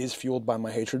of that is fueled by my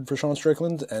hatred for Sean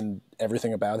Strickland and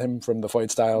everything about him, from the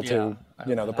fight style to,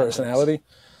 the personality.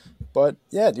 But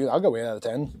yeah, dude, I'll go 8 out of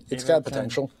 10. It's got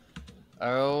potential.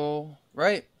 Oh,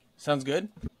 right. Sounds good.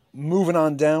 Moving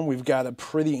on down, we've got a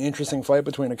pretty interesting fight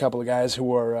between a couple of guys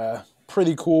who are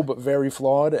pretty cool but very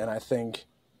flawed, and I think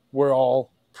we're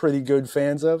all pretty good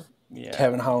fans of. Yeah.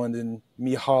 Kevin Holland and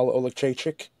Michal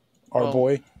Oleksiejczuk, our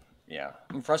boy. Yeah,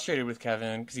 I'm frustrated with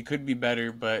Kevin because he could be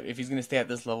better, but if he's going to stay at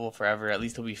this level forever, at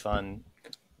least he'll be fun.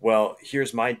 Well,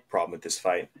 here's my problem with this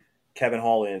fight. Kevin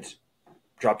Holland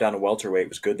dropped down to welterweight,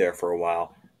 was good there for a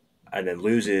while, and then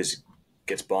loses,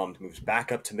 gets bummed, moves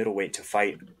back up to middleweight to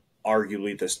fight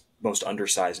arguably the most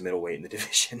undersized middleweight in the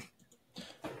division.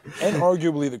 And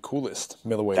arguably the coolest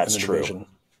middleweight in the division.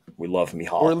 We love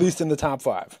Michal. Or at least in the top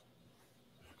 5.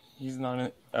 He's not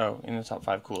in the top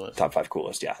 5 coolest. Top 5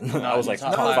 coolest, yeah. I was like,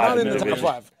 not in the top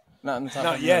 5. Not in the top 5.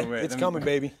 Not yet. It's coming,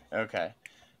 baby. Okay.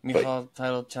 Michal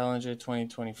title challenger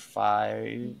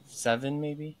 2025, 7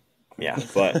 maybe? Yeah,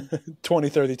 but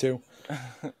 2032.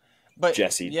 But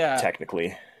Jesse,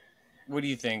 technically. What do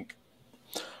you think?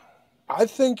 I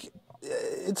think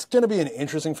it's going to be an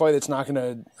interesting fight. It's not going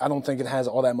to, I don't think it has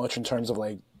all that much in terms of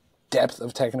like depth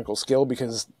of technical skill,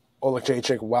 because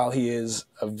Oleksiejczuk, while he is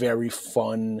a very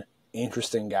fun,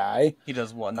 interesting guy, he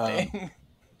does one thing.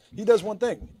 He does one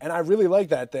thing, and I really like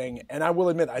that thing. And I will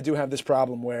admit, I do have this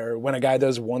problem where when a guy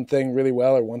does one thing really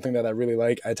well, or one thing that I really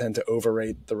like, I tend to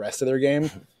overrate the rest of their game.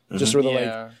 Just sort of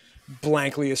like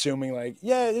blankly assuming like,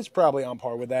 yeah, it's probably on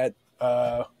par with that.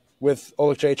 With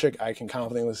Oleksiejczuk, I can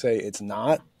confidently say it's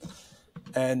not.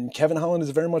 And Kevin Holland is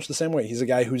very much the same way. He's a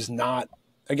guy who's not,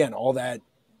 again, all that,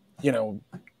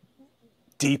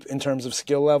 deep in terms of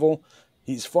skill level.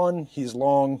 He's fun. He's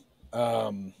long.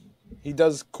 He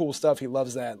does cool stuff. He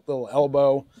loves that little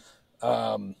elbow.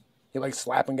 He likes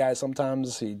slapping guys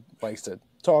sometimes. He likes to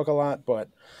talk a lot, but,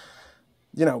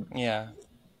 Yeah.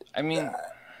 I mean...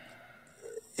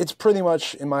 it's pretty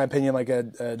much, in my opinion, like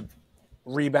a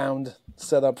rebound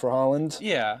setup for Holland.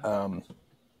 Yeah.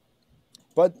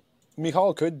 But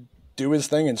Michal could do his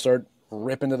thing and start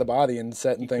ripping to the body and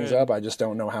setting things up. I just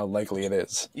don't know how likely it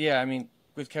is. Yeah, I mean,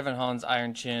 with Kevin Holland's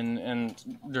iron chin and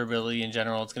durability in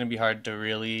general, it's going to be hard to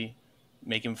really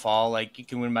make him fall. Like, you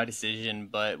can win by decision,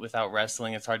 but without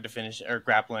wrestling, it's hard to finish, or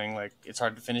grappling, like, it's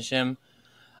hard to finish him.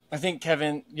 I think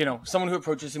Kevin, someone who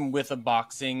approaches him with a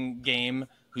boxing game,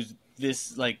 who's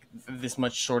this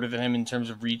much shorter than him in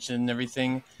terms of reach and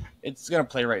everything, it's going to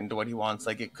play right into what he wants.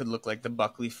 Like, it could look like the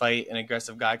Buckley fight, an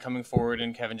aggressive guy coming forward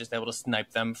and Kevin just able to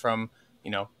snipe them from,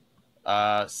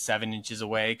 7 inches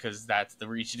away, because that's the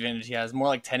reach advantage he has. More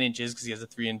like 10 inches because he has a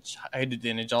 3-inch height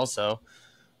advantage also.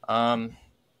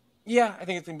 Yeah, I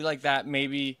think it's going to be like that.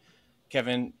 Maybe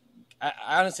Kevin,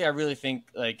 honestly, I really think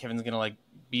like Kevin's going to like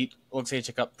beat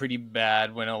Oleksiejczuk up pretty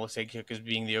bad when Oleksiejczuk is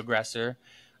being the aggressor,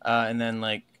 and then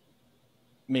like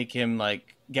make him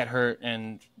like get hurt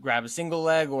and grab a single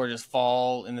leg or just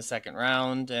fall in the second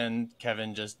round, and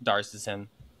Kevin just darces him.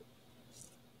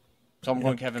 So I'm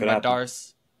going Kevin could by happen.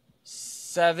 Darce.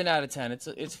 7 out of 10.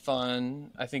 It's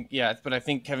fun. I think but I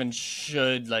think Kevin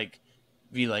should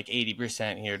be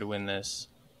 80% here to win this.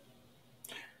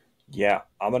 Yeah,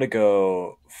 I'm gonna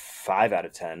go 5 out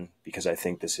of 10 because I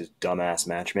think this is dumbass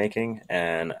matchmaking,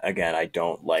 and again, I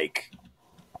don't like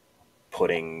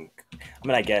putting. I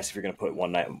mean, I guess if you're gonna put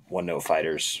one note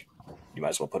fighters, you might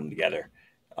as well put them together.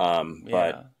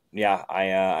 But yeah,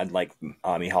 I'd like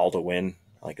Mihal to win.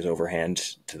 I like his overhand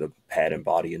to the head and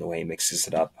body and the way he mixes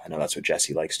it up. I know that's what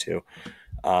Jesse likes too.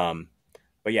 But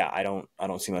yeah, I don't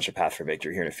see much of a path for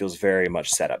victory here, and it feels very much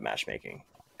set up matchmaking.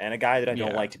 And a guy that I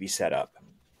don't like to be set up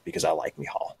because I like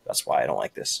Mihal. That's why I don't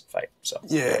like this fight. So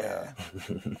yeah,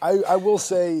 I will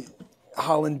say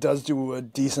Holland does do a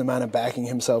decent amount of backing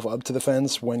himself up to the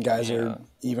fence when guys are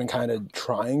even kind of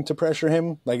trying to pressure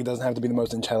him. Like, it doesn't have to be the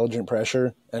most intelligent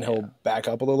pressure, and he'll back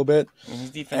up a little bit. And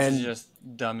his defense is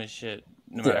just dumb as shit,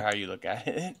 no matter how you look at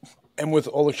it. And with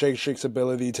Oleksiejczyk's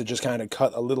ability to just kind of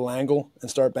cut a little angle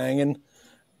and start banging,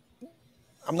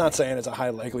 I'm not saying it's a high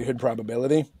likelihood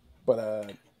probability,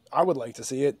 but I would like to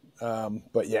see it.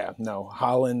 But yeah, no,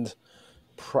 Holland,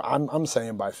 I'm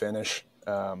saying by finish.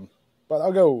 But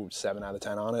I'll go 7 out of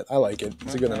 10 on it. I like it.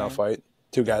 It's a good enough fight.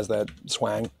 Two guys that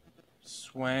swang.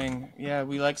 Swang. Yeah,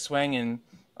 we like swanging.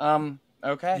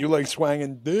 Okay. You like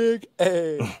swanging dick?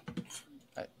 Hey.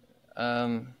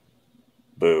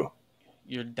 boo.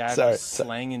 Your dad was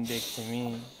slanging dick to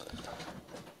me.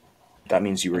 That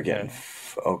means you were getting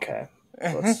okay.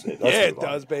 Let's yeah, it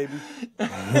does, baby.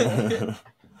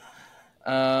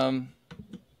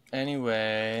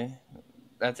 Anyway,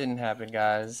 that didn't happen,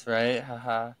 guys. Right?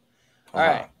 Haha. All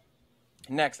right.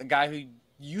 Next, a guy who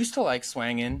used to like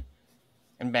swanging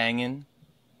and banging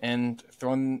and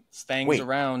throwing things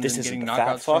around and getting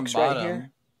knockouts from bottom. Right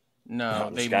here? No,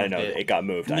 they moved it. It got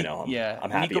moved. I know. I'm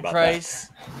happy Nico about Price,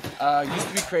 used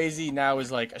to be crazy. Now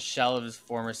is like a shell of his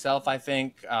former self, I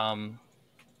think.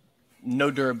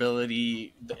 No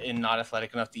durability and not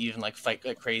athletic enough to even like fight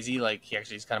like crazy. Like, he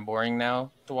actually is kind of boring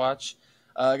now to watch.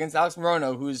 Against Alex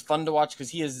Morono, who is fun to watch because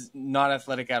he is not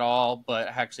athletic at all, but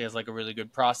actually has like a really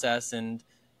good process, and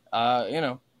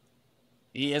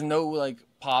he has no like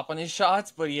pop on his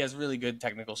shots, but he has really good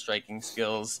technical striking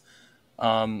skills.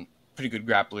 Pretty good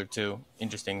grappler too.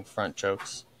 Interesting front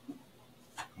chokes.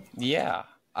 Yeah.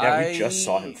 We just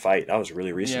saw him fight. That was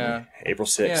really recently. Yeah. April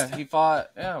 6th. Yeah, he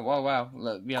fought. Yeah, wow.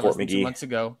 Yeah, less than 2 months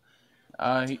ago.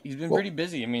 He's been pretty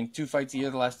busy. I mean, 2 fights a year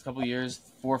the last couple of years,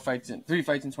 3 fights in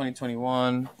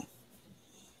 2021.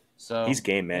 So he's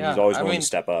game, man. He's always willing to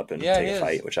step up and take a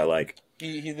fight, which I like.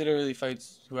 He literally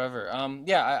fights whoever. I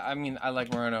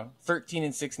like Morono.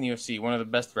 13-6 in the UFC, one of the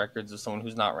best records of someone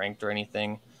who's not ranked or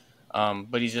anything.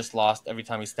 But he's just lost every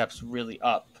time he steps really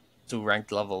up to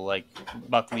ranked level, like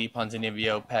Buckley,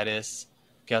 Ponzinibbio, Pettis,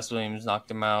 Cass Williams knocked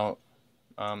him out.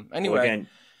 Anyway. Well, again,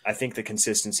 I think the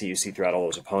consistency you see throughout all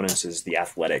those opponents is the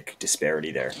athletic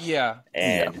disparity there. Yeah.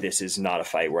 And this is not a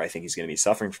fight where I think he's going to be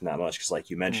suffering from that much because, like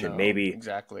you mentioned, maybe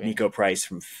Nico Price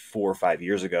from 4 or 5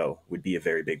 years ago would be a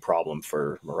very big problem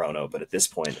for Morono. But at this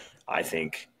point, I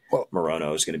think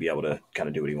Morono is going to be able to kind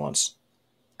of do what he wants.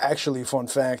 Actually, fun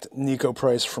fact, Nico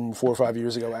Price from 4 or 5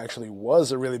 years ago actually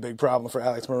was a really big problem for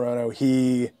Alex Morono.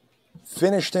 He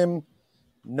finished him,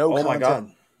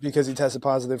 content, because he tested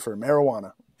positive for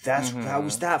marijuana. That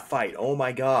was that fight. Oh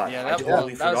my god! Yeah, I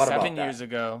totally forgot about that. 7 years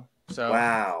ago. So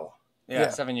wow. Yeah,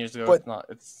 7 years ago. But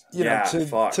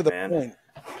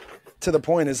to the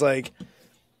point is like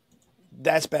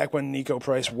that's back when Nico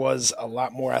Price was a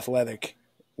lot more athletic,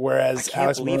 whereas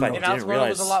Alex Morono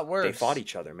was a lot worse. They fought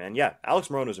each other, man. Yeah, Alex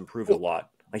Morono's improved a lot.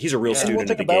 Like, he's a real student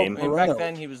of the game. And back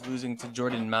then, he was losing to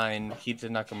Jordan Mine, Keita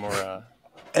Nakamura.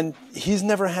 And he's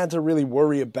never had to really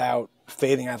worry about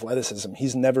fading athleticism.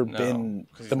 He's never been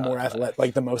the more athletic,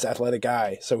 like the most athletic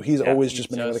guy. So he's always just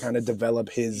been able to kind of develop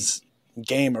his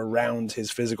game around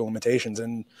his physical limitations.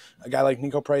 And a guy like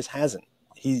Nico Price hasn't.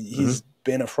 He's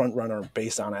been a front runner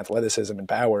based on athleticism and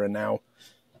power, and now,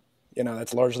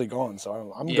 that's largely gone.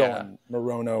 So I'm going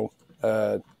Morono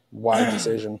wide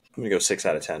decision. I'm gonna go 6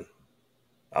 out of 10.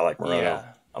 I like Morono. Yeah.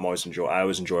 I always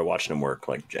enjoy watching him work.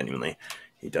 Like, genuinely.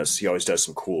 He always does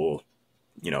some cool,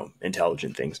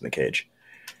 intelligent things in the cage.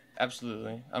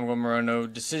 Absolutely. I'm going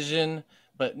Morono decision,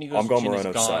 but Nico's chin is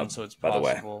gone, so it's possible.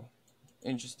 By the way.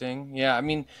 Interesting. Yeah, I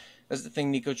mean, that's the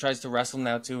thing. Nico tries to wrestle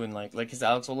now too, and like his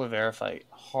Alex Oliveira fight,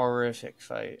 horrific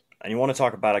fight. And you want to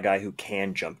talk about a guy who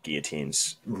can jump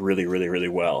guillotines really, really, really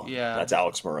well. Yeah. That's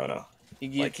Alex Morono.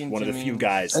 Like, one of the few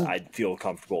guys I'd feel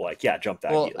comfortable jump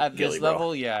that. Well, at this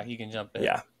level, he can jump it.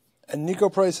 Yeah. And Nico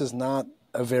Price is not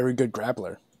a very good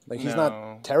grappler. Like, he's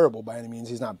not terrible by any means.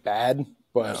 He's not bad.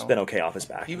 but He's been okay off his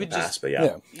back He in would the past, just- but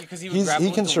yeah. because he would grapple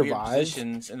he can into weird survive.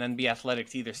 positions and then be athletic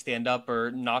to either stand up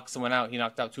or knock someone out. He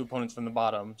knocked out 2 opponents from the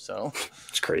bottom. So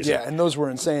It's crazy. Yeah, and those were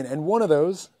insane. And one of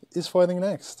those is fighting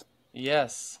next.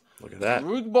 yes, Look at that.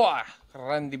 rude boy,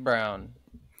 Randy Brown.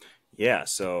 Yeah,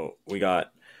 so we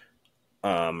got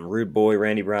Rude Boy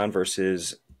Randy Brown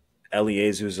versus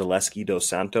Eliezer Zaleski dos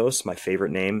Santos, my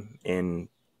favorite name in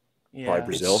probably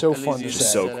Brazil. It's so fun to Eliezer say.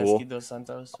 So cool. Zaleski dos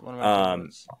Santos, one of my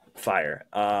favorites.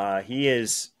 Fire. He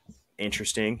is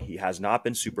interesting. He has not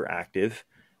been super active,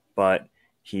 but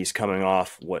he's coming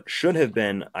off what should have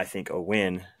been, I think, a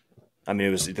win. I mean,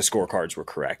 it was the scorecards were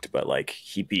correct, but like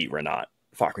he beat Renat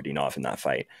Fakhretdinov in that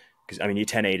fight because I mean he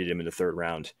 10-8'd him in the third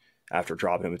round after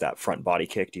dropping him with that front body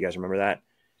kick. Do you guys remember that?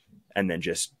 And then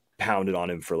just pounded on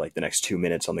him for like the next 2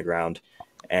 minutes on the ground.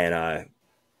 And I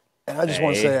just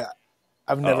want to say,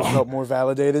 I've never felt more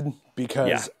validated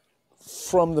because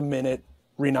from the minute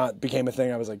Renat became a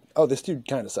thing, I was like, oh, this dude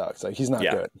kind of sucks. Like, he's not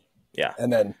good. Yeah.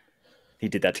 And then he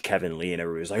did that to Kevin Lee, and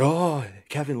everybody was like, oh,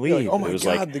 Kevin Lee. like, oh, my it was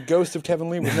God, like, the ghost of Kevin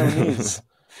Lee with no knees.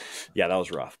 yeah, that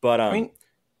was rough. But I mean,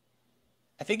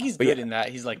 I think he's good in that.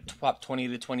 He's like top 20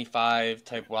 to 25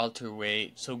 type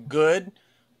welterweight. So good,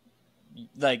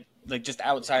 like just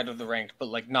outside of the rank, but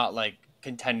like not like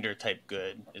contender type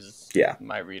good is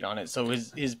my read on it. So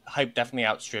his hype definitely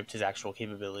outstripped his actual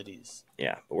capabilities.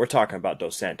 Yeah, but we're talking about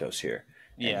Dos Santos here.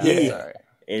 Yeah,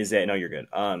 sorry. No, you're good.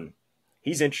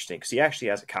 He's interesting because he actually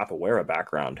has a capoeira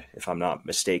background, if I'm not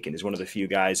mistaken. He's one of the few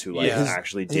guys who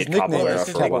actually did capoeira His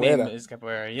for a while. nickname is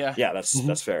capoeira. Yeah, Yeah,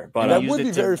 that's fair. But That would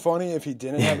be very funny if he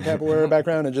didn't have a capoeira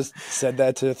background and just said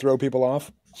that to throw people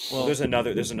off. well, there's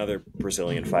another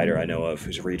Brazilian fighter I know of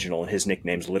who's regional, and his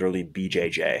nickname's literally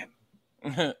BJJ.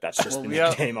 That's just the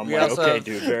nickname. I'm like, okay,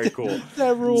 dude, very cool.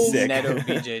 That rules. Sick. Neto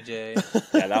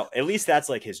BJJ. Yeah, at least that's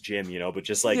like his gym, but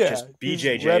just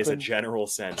BJJ as a general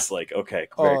sense, like, okay,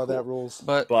 very cool. That rules.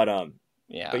 But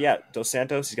Dos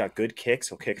Santos, he's got good kicks.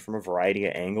 He'll kick from a variety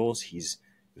of angles. He's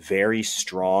very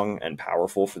strong and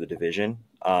powerful for the division.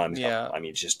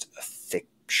 He's just a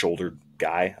thick-shouldered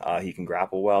guy. He can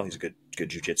grapple well. He's a good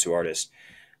jiu-jitsu artist.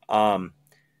 Again,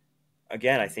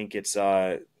 I think it's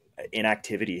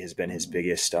inactivity has been his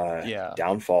biggest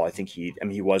downfall. I think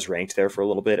he was ranked there for a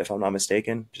little bit, if I'm not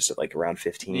mistaken, just at like around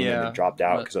 15 and then dropped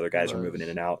out because other guys were moving in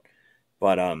and out.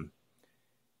 But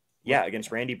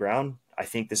against Randy Brown, I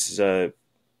think this is a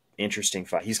interesting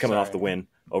fight. He's coming off the win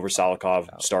over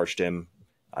Salikov, starched him.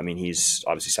 I mean, he's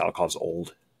obviously Salikov's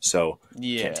old, so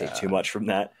can't take too much from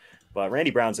that. But Randy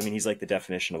Brown's, he's like the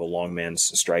definition of a long man's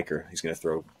striker. He's going to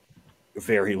throw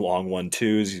very long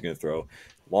 1-2s. He's going to throw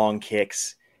long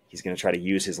kicks. He's going to try to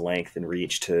use his length and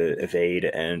reach to evade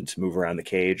and move around the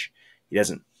cage. He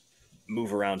doesn't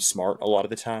move around smart a lot of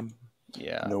the time.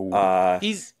 Yeah. No.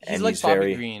 He's like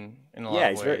Bobby Green in a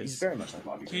lot of ways. He's very much like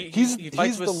Bobby Green. He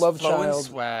fights with the love flow and child.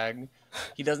 swag.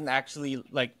 He doesn't actually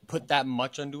like put that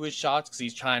much onto his shots because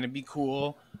he's trying to be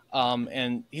cool.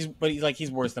 And he's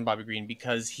worse than Bobby Green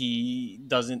because he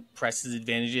doesn't press his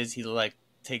advantages. He like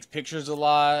takes pictures a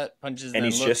lot, punches, and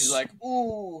then he's like,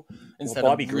 ooh, instead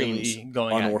Bobby of really Green's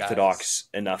going unorthodox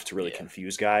enough to really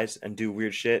confuse guys and do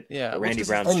weird shit. Yeah, Randy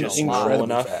Brown's just incredibly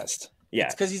enough. fast. Yeah,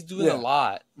 it's because he's doing a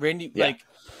lot. Randy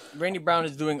Brown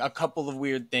is doing a couple of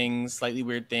slightly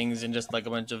weird things, and just like a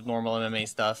bunch of normal MMA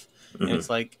stuff. Mm-hmm. And it's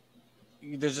like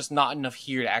there's just not enough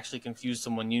here to actually confuse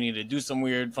someone. You need to do some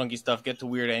weird, funky stuff, get to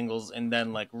weird angles, and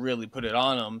then like really put it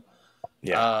on them.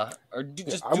 Yeah, do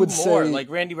I would more. say Like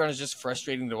Randy Brown is just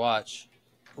frustrating to watch.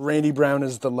 Randy Brown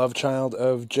is the love child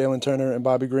of Jalen Turner and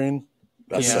Bobby Green.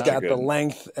 He's got the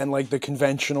length and like the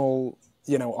conventional,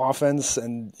 offense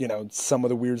and, some of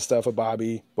the weird stuff of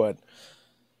Bobby. But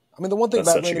I mean, the one thing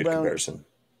about Randy Brown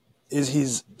is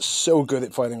he's so good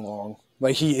at fighting long.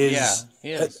 Like he is.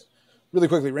 Yeah, he is. Really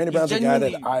quickly, Randy Brown's a guy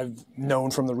that I've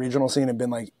known from the regional scene and been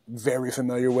like very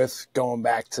familiar with going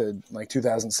back to like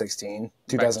 2016,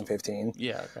 2015. Right.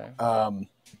 Yeah, okay.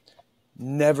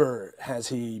 Never has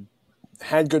he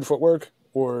had good footwork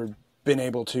or been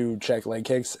able to check leg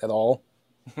kicks at all.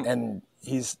 And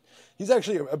he's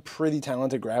actually a pretty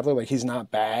talented grappler. Like he's not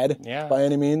bad by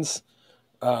any means.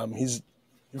 He's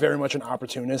very much an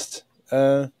opportunist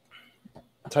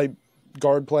type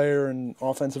guard player and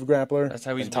offensive grappler. That's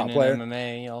how he's top been player. in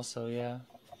MMA also, yeah.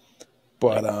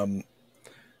 But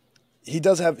he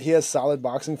has solid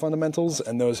boxing fundamentals,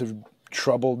 and those have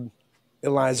troubled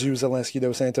Eliezer Zaleski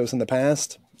dos Santos in the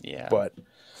past. Yeah. But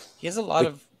he has a lot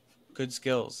of good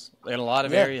skills in a lot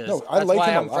of areas. No, that's like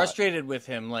why him a I'm lot. frustrated with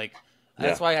him. Like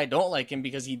that's why I don't like him,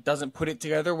 because he doesn't put it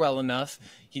together well enough.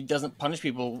 He doesn't punish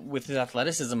people with his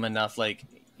athleticism enough. Like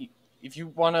if you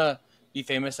want to be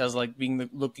famous as like being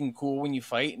looking cool when you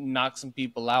fight and knock some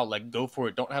people out. Like, go for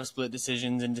it. Don't have split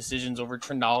decisions and decisions over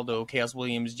Trinaldo, Chaos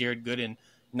Williams, Jared Gooden.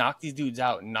 Knock these dudes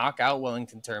out. Knock out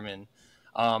Wellington Turman.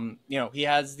 He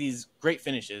has these great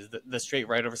finishes. The straight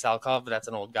right over Salikov, but that's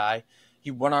an old guy. He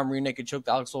one-arm rear naked choked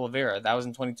Alex Oliveira. That was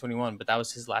in 2021, but that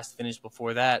was his last finish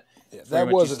before that. Yeah, that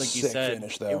was a sick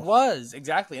finish, though. It was,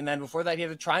 exactly. And then before that, he had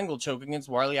a triangle choke against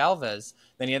Warley Alves.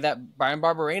 Then he had that Brian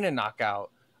Barberena knockout.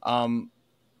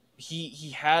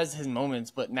 He has his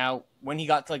moments, but now when he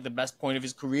got to like the best point of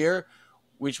his career,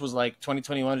 which was like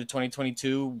 2021 to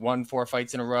 2022, won 4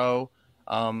 fights in a row,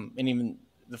 and even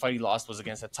the fight he lost was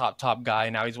against a top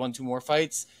guy. Now he's won 2 more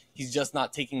fights. He's just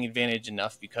not taking advantage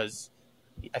enough because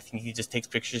I think he just takes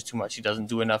pictures too much. He doesn't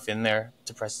do enough in there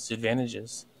to press his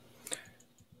advantages.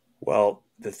 Well,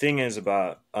 the thing is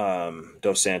about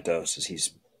Dos Santos is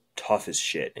he's tough as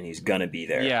shit, and he's gonna be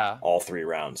there all 3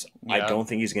 rounds. Yeah. I don't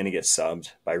think he's gonna get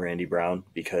subbed by Randy Brown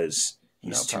because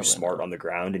he's too smart on the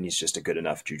ground, and he's just a good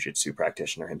enough jiu-jitsu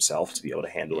practitioner himself to be able to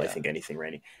handle, I think, anything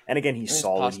Randy. And again, he's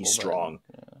solid, possible, he's strong.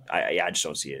 I just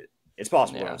don't see it. It's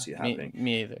possible, but I don't see it happening.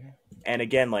 Me either. And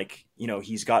again, like,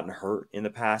 he's gotten hurt in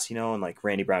the past, and like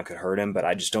Randy Brown could hurt him, but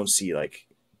I just don't see like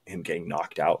him getting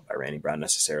knocked out by Randy Brown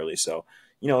necessarily. So,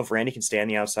 if Randy can stay on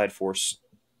the outside, force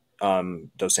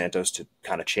Dos Santos to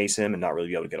kind of chase him and not really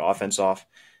be able to get offense off,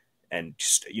 and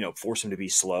just force him to be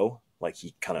slow, like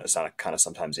he kind of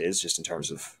sometimes is, just in terms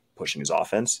of pushing his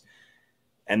offense.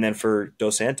 And then for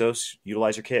Dos Santos,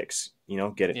 utilize your kicks.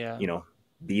 Get it.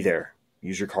 Be there.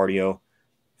 Use your cardio.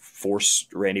 Force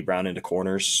Randy Brown into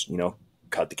corners.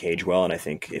 Cut the cage well. And I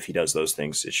think if he does those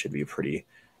things, it should be a pretty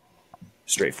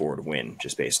straightforward win,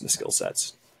 just based on the skill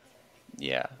sets.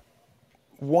 Yeah.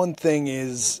 One thing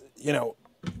is,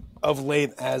 of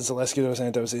late, as Zaleski Dos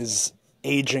Santos is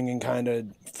aging and kind of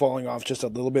falling off just a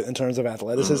little bit in terms of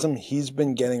athleticism, he's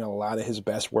been getting a lot of his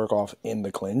best work off in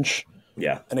the clinch.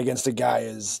 Yeah. And against a guy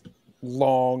as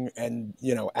long and,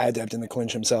 adept in the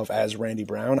clinch himself as Randy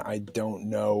Brown, I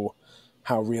don't know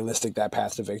how realistic that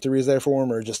path to victory is there for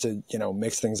him, or just to,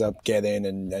 mix things up, get in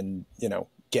and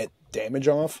get damage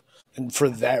off. And for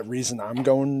that reason, I'm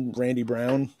going Randy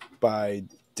Brown by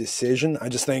decision. I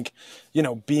just think,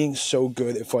 being so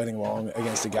good at fighting long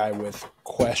against a guy with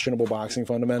questionable boxing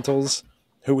fundamentals,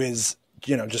 who is,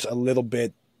 just a little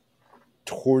bit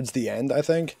towards the end, I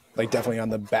think, like definitely on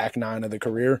the back 9 of the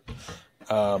career.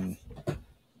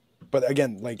 But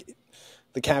again, like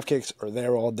the calf kicks are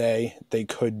there all day. They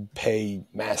could pay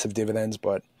massive dividends,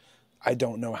 but I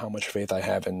don't know how much faith I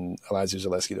have in Elizeu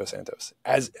Zaleski Dos Santos.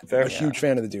 As a huge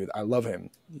fan of the dude, I love him.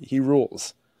 He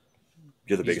rules.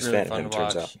 You're the biggest fan of him, it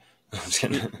turns out.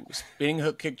 Spinning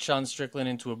hook kicked Sean Strickland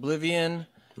into oblivion.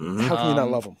 Mm-hmm. How can you not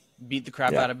love him? Beat the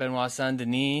crap out of Benoit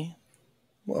Saint-Denis.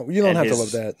 Well, you don't have to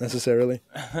love that necessarily.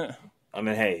 I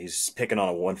mean, hey, he's picking on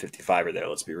a 155er there.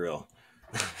 Let's be real.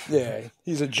 Yeah,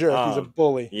 he's a jerk. He's a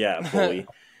bully. Yeah, bully.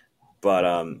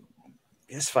 But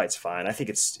his fight's fine. I think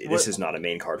this is not a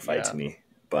main card fight to me.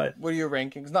 But what are your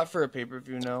rankings? Not for a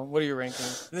pay-per-view, no. What are your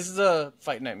rankings? This is a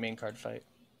fight night main card fight.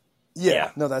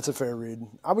 Yeah, no, that's a fair read.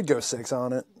 I would go 6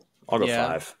 on it. I'll go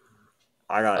 5.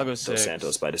 I'll go Dos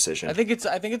Santos by decision. I think it's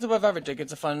above average. Like,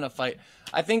 it's a fun enough fight.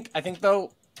 I think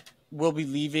though, we'll be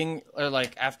leaving, or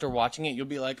like after watching it, you'll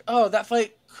be like, oh, that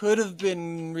fight could have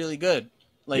been really good.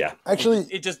 Like, actually,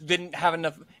 it just didn't have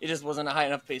enough. It just wasn't a high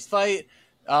enough paced fight.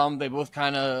 They both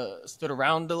kind of stood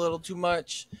around a little too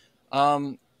much.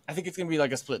 I think it's gonna be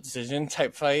like a split decision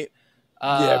type fight.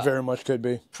 Yeah, very much could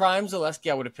be. Prime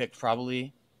Zaleski I would have picked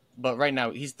probably, but right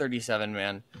now he's 37,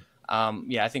 man.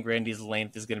 I think Randy's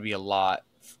length is going to be a lot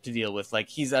to deal with. Like,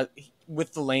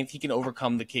 with the length, he can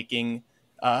overcome the kicking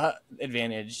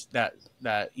advantage that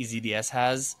EZDS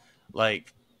has,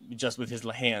 like, just with his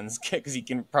hands, because he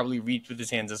can probably reach with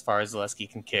his hands as far as Zaleski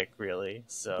can kick, really.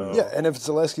 So yeah, and if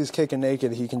Zaleski's kicking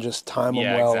naked, he can just time him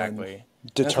well and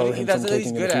deter him from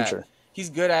kicking in the future. He's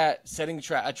good at setting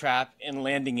a trap and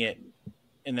landing it,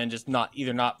 and then just not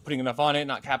putting enough on it,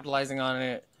 not capitalizing on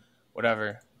it,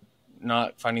 whatever.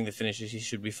 Not finding the finishes he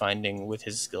should be finding with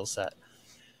his skill set.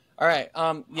 All right,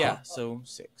 so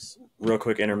 6. Real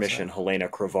quick intermission. Helena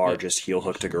Kravar just heel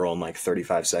hooked a girl in like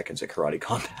 35 seconds at Karate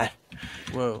Combat.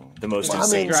 Whoa. The most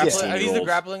insane 16-year-old. Are these the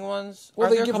grappling ones?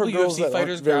 Well, are there a couple UFC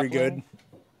fighters very grappling?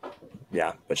 good.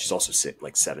 Yeah, but she's also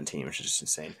 17, which is just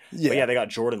insane. Yeah. But yeah, they got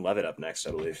Jordan Levitt up next,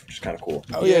 I believe, which is kind of cool.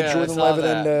 Oh yeah, Jordan Levitt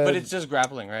and but it's just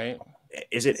grappling, right?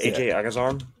 Is it AJ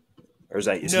Agazarm? Or is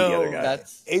he the other guy?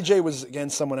 AJ was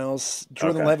against someone else.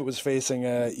 Jordan Levitt was facing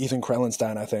Ethan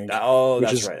Krellenstein, I think. Oh,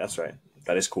 that's right. That's right.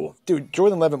 That is cool. Dude,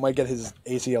 Jordan Levitt might get his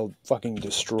ACL fucking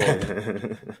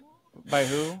destroyed. By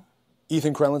who?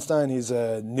 Ethan Krelenstein, he's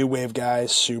a new wave guy,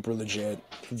 super legit,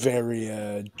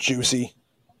 very juicy.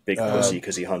 Big pussy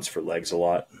because he hunts for legs a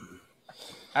lot.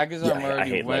 Agazarm I already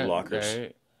hate leg went, lockers.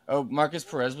 right? Oh, Marcus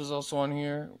Perez was also on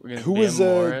here. Who was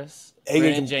Morris,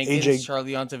 Brandon AJ Jenkins,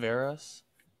 Charlie Ontiveros.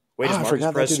 Wait, is I Marcus forgot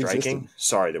that Perez dude striking? existed.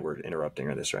 Sorry that we're interrupting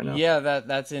her this right now. Yeah,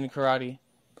 that's in karate.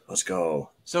 Let's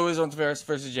go. So is Ontiveros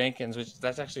versus Jenkins, which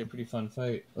that's actually a pretty fun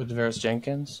fight. Ontiveros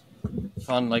Jenkins,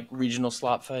 fun like regional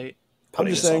slot fight. I'm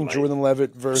just saying Jordan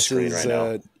Levitt versus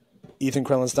right Ethan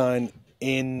Krelenstein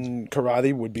in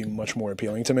karate would be much more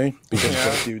appealing to me because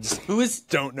those dudes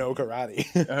don't know karate.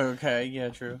 Okay, yeah,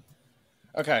 true.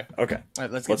 Okay. All right,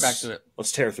 let's get back to it.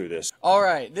 Let's tear through this. All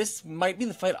right, this might be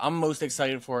the fight I'm most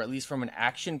excited for, at least from an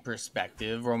action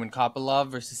perspective. Roman Kopylov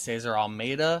versus Cesar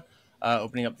Almeida,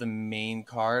 opening up the main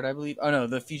card, I believe. Oh, no,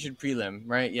 the featured prelim,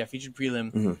 right? Yeah, featured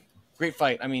prelim. Mm-hmm. Great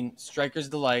fight. I mean, striker's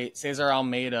delight. Cesar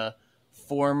Almeida,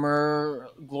 former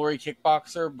Glory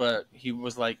kickboxer, but he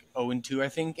was like 0-2, I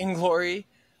think, in Glory.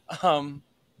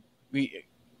 He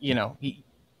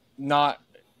not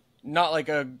like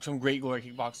some great Glory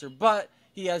kickboxer, but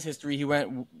he has history. He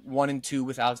went 1-2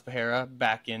 with Alex Pereira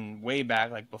way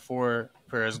back, like before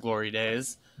Pereira's Glory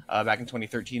days, back in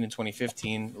 2013 and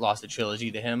 2015. Lost a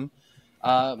trilogy to him.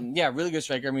 Really good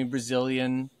striker. I mean,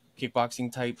 Brazilian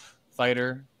kickboxing type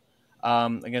fighter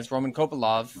against Roman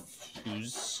Kopylov,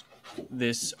 who's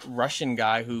this Russian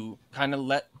guy who kind of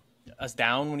let us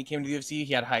down when he came to the UFC.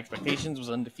 He had high expectations, was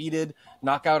undefeated,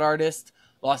 knockout artist,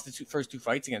 lost the first two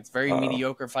fights against very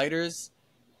mediocre fighters,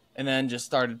 and then just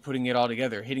started putting it all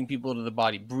together, hitting people to the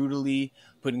body brutally,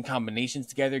 putting combinations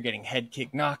together, getting head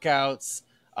kick knockouts.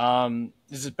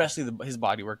 This is especially his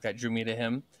body work that drew me to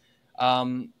him.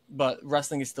 But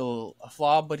wrestling is still a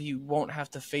flaw, but he won't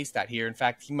have to face that here. In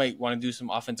fact, he might want to do some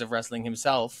offensive wrestling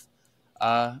himself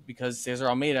because Cesar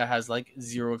Almeida has like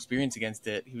zero experience against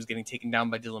it. He was getting taken down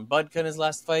by Dylan Budka in his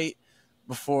last fight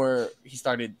before he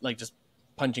started like just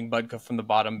punching Budka from the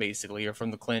bottom basically, or from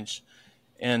the clinch,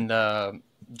 and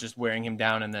just wearing him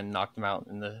down and then knocked him out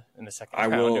in the second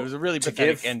round. It was a really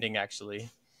pathetic ending,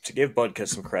 actually. To give Budka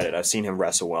some credit, I've seen him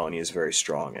wrestle well and he is very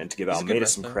strong. And to give Almeida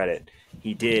some credit,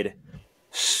 he did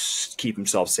keep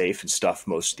himself safe and stuff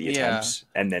most of the attempts,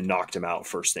 and then knocked him out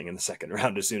first thing in the second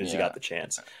round as soon as he got the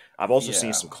chance. I've also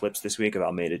seen some clips this week of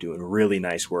Almeida doing really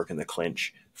nice work in the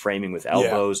clinch, framing with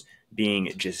elbows,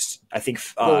 being just, I think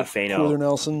Fano.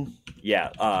 Nelson.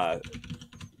 Yeah.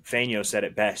 Fano said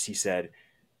it best. He said,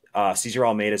 Cesar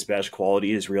Almeida's best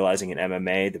quality is realizing in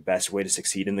MMA the best way to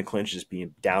succeed in the clinch is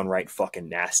being downright fucking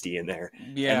nasty in there.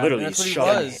 Yeah, and literally he's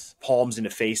shoving palms into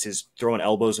faces, throwing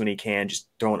elbows when he can, just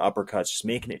throwing uppercuts, just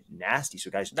making it nasty. So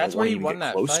guys, that's where he won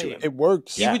that fight. To him. It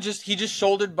works. He just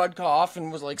shouldered Budka off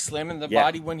and was like slamming the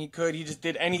body when he could. He just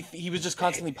did anything. He was just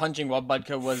constantly punching while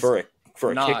Budka was for a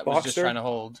kickboxer, was just trying to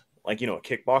hold. Like, a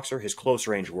kickboxer, his close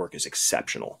range work is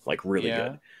exceptional, like really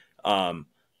good.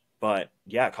 But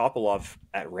yeah, Kopylov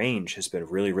at range has been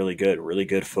really, really good. Really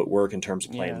good footwork in terms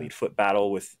of playing lead foot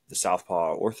battle with the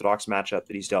Southpaw Orthodox matchup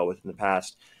that he's dealt with in the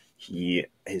past.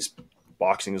 His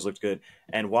boxing has looked good.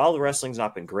 And while the wrestling's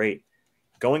not been great,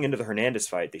 going into the Hernandez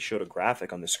fight, they showed a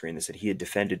graphic on the screen that said he had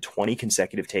defended 20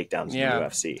 consecutive takedowns in the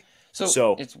UFC.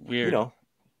 So it's weird.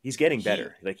 He's getting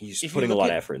better. He's putting a lot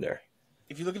of effort in there.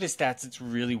 If you look at his stats, it's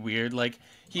really weird. Like,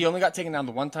 he only got taken down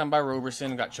the one time by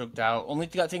Roberson and got choked out. Only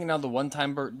got taken down the one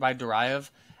time by Duraev.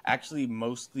 Actually,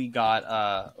 mostly got,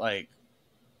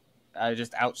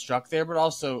 just outstruck there, but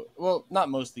also, well, not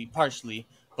mostly, partially,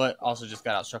 but also just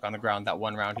got outstruck on the ground. That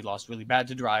one round, he lost really bad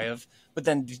to Duraev. But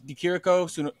then Dikiriko,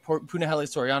 Punahele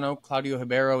Soriano, Claudio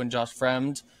Ribeiro, and Josh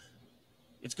Fremd.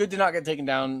 It's good to not get taken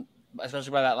down,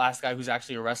 especially by that last guy who's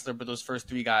actually a wrestler, but those first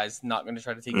three guys not going to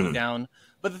try to take you down.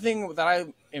 But the thing that I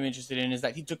am interested in is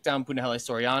that he took down Punahele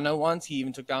Soriano once. He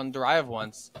even took down Duraev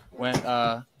once. Went,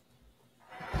 1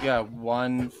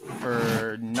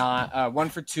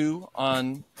 for 2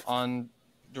 on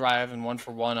Duraev and 1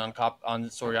 for 1 on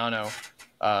Soriano.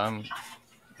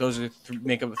 Those are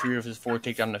make up 3 of his 4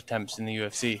 takedown attempts in the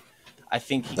UFC. I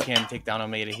think he can take down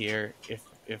Almeida here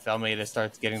if Almeida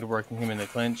starts getting to working him in the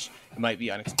clinch. It might be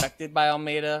unexpected by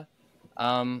Almeida.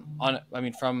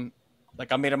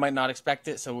 Almeida might not expect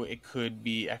it, so it could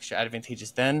be extra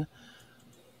advantageous then.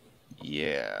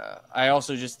 Yeah. I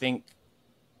also just think,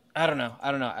 I don't know.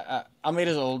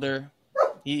 Almeida's older.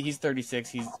 He's 36.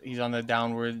 He's on the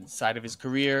downward side of his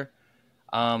career.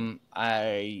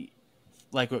 I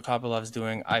like what Kopylov's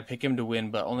doing. I pick him to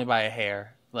win, but only by a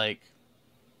hair.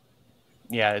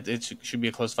 It should be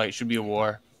a close fight. It should be a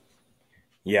war.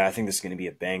 Yeah, I think this is going to be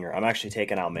a banger. I'm actually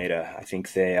taking Almeida. I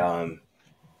think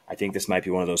I think this might be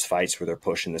one of those fights where they're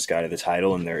pushing this guy to the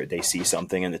title and they see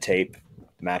something in the tape,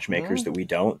 the matchmakers that we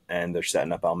don't, and they're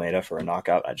setting up Almeida for a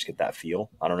knockout. I just get that feel.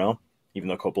 I don't know, even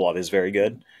though Kopylov is very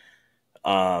good.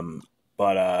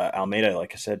 But Almeida,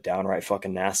 like I said, downright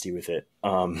fucking nasty with it. So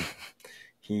I'm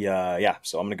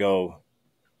going to go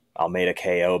Almeida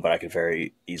KO, but I could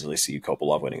very easily see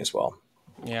Kopylov winning as well.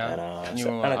 Yeah. And,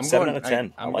 7 out of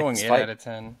 10. I'm like going 8 out of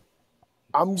 10.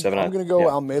 I'm going to go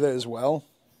Almeida as well.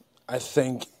 I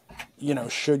think,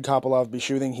 should Kopylov be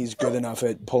shooting, he's good enough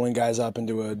at pulling guys up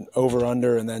into an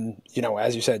over-under and then,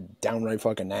 as you said, downright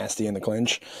fucking nasty in the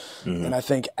clinch. Mm-hmm. And I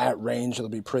think at range it'll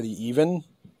be pretty even.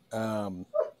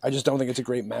 I just don't think it's a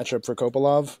great matchup for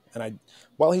Kopylov. And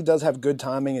while he does have good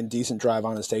timing and decent drive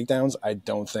on his takedowns, I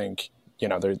don't think,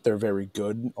 they're very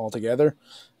good altogether.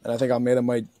 And I think Almeida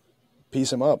might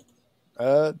piece him up.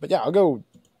 But yeah, I'll go,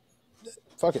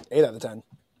 8 out of 10.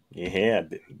 Yeah,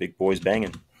 big boys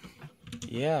banging.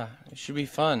 Yeah, it should be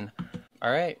fun. All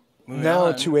right. Now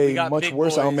on. to a much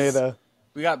worse boys. Almeida.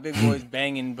 We got big boys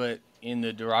banging, but in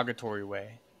the derogatory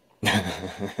way.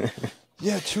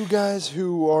 Yeah, two guys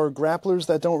who are grapplers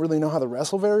that don't really know how to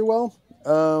wrestle very well.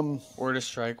 Or to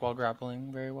strike while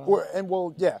grappling very well.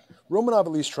 Romanov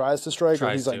at least tries to strike,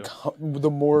 or he's like the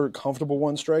more comfortable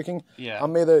one striking. Yeah.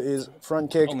 Almeida is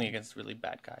front kick. Only against really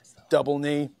bad guys, though. Double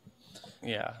knee.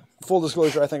 Yeah. Full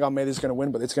disclosure, I think Almeida's going to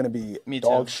win, but it's going to be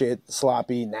dog shit,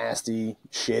 sloppy, nasty,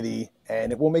 shitty,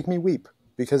 and it will make me weep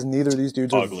because neither of these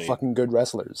dudes are fucking good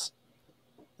wrestlers.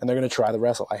 And they're going to try to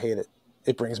wrestle. I hate it.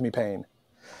 It brings me pain.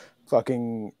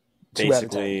 Fucking 2 out of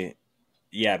 10.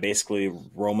 Yeah, basically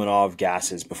Romanov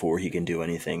gasses before he can do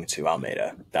anything to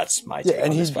Almeida. That's my take on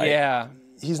this fight. Yeah.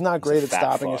 He's not great at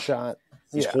stopping a shot.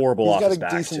 He's horrible off his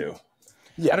back, too.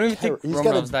 Yeah, I don't even think he's Romanov's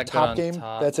got a that top good on game.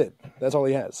 top. That's it. That's all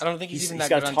he has. I don't think he's even that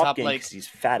got good a on top top. game Like, he's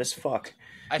fat as fuck.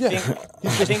 I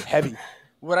think heavy.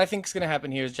 What I think is going to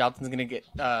happen here is Jalton's going to get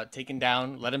taken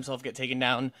down, let himself get taken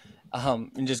down,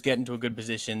 and just get into a good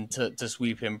position to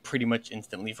sweep him pretty much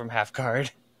instantly from half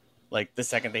guard. Like the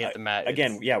second they hit the mat.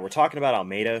 Again, we're talking about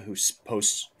Almeida, who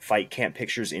posts fight camp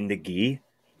pictures in the gi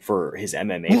for his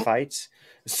MMA fights.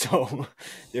 So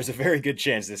there's a very good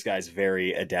chance this guy's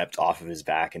very adept off of his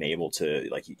back and able to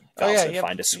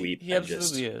find a sweep. He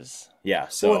absolutely is. Yeah.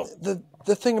 So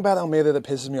the thing about Almeida that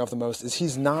pisses me off the most is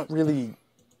he's not really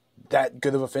that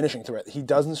good of a finishing threat. He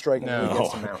doesn't strike until he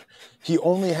gets to mount. He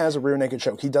only has a rear naked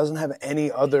choke. He doesn't have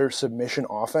any other submission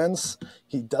offense.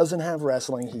 He doesn't have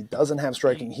wrestling. He doesn't have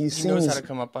striking. He knows how to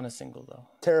come up on a single though.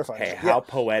 Terrifying. Hey, how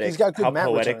poetic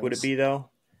would it be though?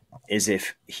 Is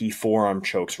if he forearm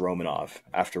chokes Romanov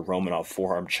after Romanov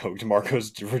forearm choked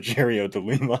Marcos Rogerio de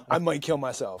Lima. I might kill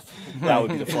myself. That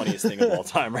would be the funniest thing of all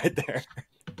time right there.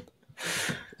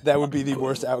 That would be the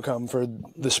worst outcome for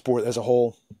the sport as a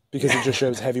whole because it just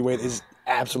shows heavyweight is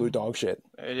absolute dog shit.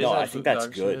 I think that's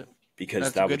good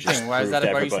because that would just prove Why is that?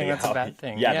 to Why are you saying everybody that's a how. bad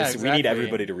thing? Yeah, exactly. we need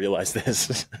everybody to realize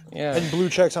this. Yeah. And blue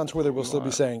checks on Twitter will still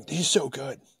be saying he's so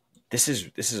good. This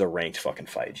is a ranked fucking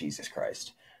fight. Jesus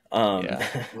Christ.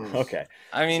 Okay.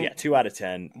 I mean, 2 out of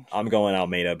 10. I'm going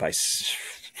Almeida by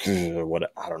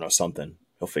what? I don't know, something.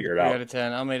 He'll figure it out. 3 out of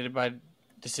 10. Almeida by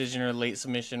decision or late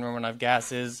submission. Romanov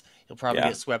gasses. He'll probably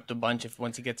get swept a bunch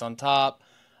once he gets on top.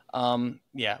 I'm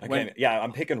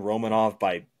picking Romanov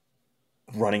by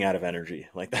running out of energy.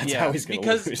 Like that's how he's going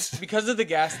to lose. Because of the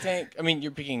gas tank. I mean,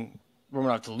 you're picking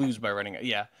Romanov to lose by running.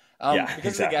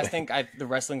 Because of the gas tank, the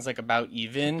wrestling's like about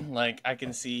even. Like I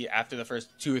can see after the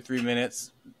first 2 or 3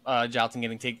 minutes, Jalton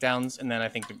getting takedowns, and then I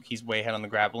think he's way ahead on the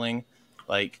grappling.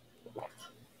 Like,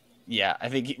 yeah, I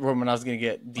think Romanov's gonna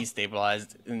get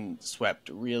destabilized and swept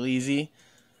real easy.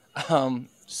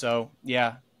 So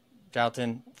yeah,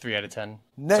 Jalton 3 out of 10.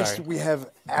 Next, we have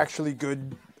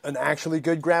an actually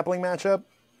good grappling matchup.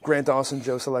 Grant Dawson,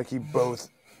 Joe Selecki, both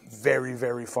very,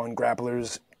 very fun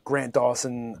grapplers. Grant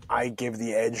Dawson, I give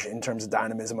the edge in terms of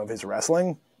dynamism of his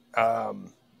wrestling.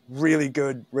 Really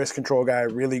good wrist control guy,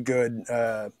 really good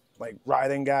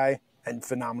riding guy, and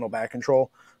phenomenal back control.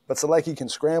 But Selecki can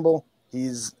scramble.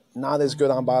 He's not as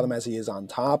good on bottom as he is on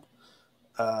top.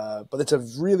 But it's a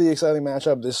really exciting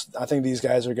matchup. I think these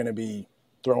guys are going to be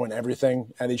throwing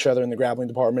everything at each other in the grappling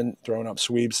department, throwing up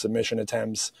sweeps, submission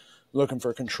attempts, looking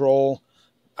for control.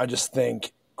 I just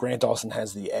think Grant Dawson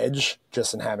has the edge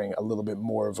just in having a little bit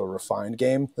more of a refined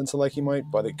game than Selecki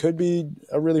might, but it could be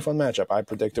a really fun matchup. I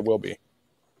predict it will be.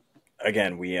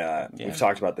 Again, we've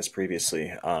talked about this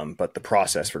previously, but the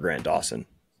process for Grant Dawson,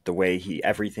 the way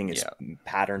everything is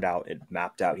patterned out, it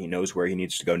mapped out. He knows where he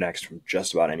needs to go next from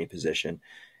just about any position.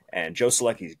 And Joe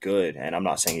Selecki's good, and I'm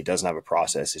not saying he doesn't have a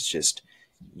process. It's just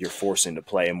you're forcing to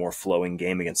play a more flowing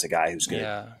game against a guy who's going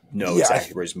to know Yeah,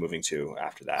 exactly where he's moving to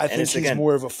after that. I think he's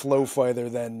more of a flow fighter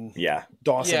than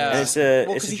Dawson Yeah. is.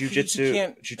 And it's a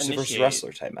jiu-jitsu versus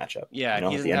wrestler type matchup. Yeah, you know,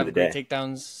 he at doesn't the end have of the great day.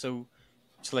 takedowns, so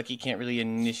like he can't really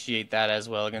initiate that as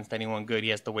well against anyone good. He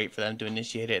has to wait for them to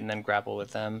initiate it and then grapple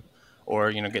with them,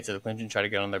 or get to the clinch and try to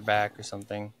get on their back or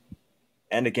something.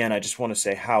 And again, I just want to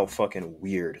say how fucking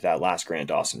weird that last Grant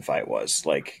Dawson fight was.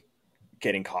 Like,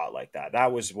 getting caught like that.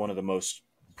 That was one of the most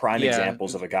prime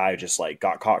examples of a guy who just like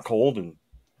got caught cold and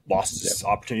lost his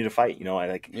opportunity to fight. You know,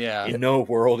 in no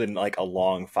world in like a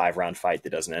long 5-round fight that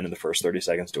doesn't end in the first 30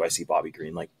 seconds do I see Bobby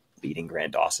Green like beating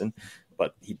Grant Dawson.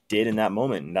 But he did in that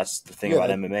moment, and that's the thing about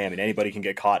MMA. I mean, anybody can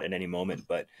get caught at any moment,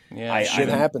 but shit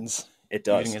happens. It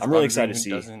does. I'm really excited to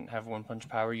see. Doesn't have one punch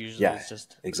power usually. It's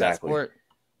just exactly. Sport.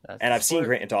 And I've seen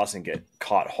Grant Dawson get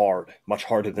caught hard, much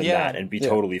harder than that, and be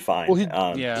totally fine.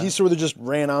 Well, he sort of just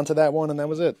ran onto that one, and that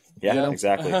was it. Yeah,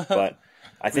 exactly. But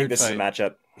I think this is a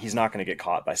matchup. He's not going to get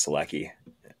caught by Selecki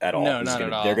at all. No, not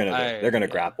at all. They're going to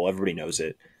grapple. Everybody knows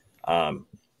it.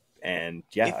 And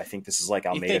I think this is like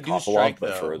Almeida Kopolov,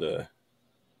 but for the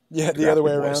the other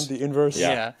way around, the inverse.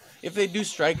 Yeah. If they do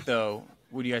strike, though,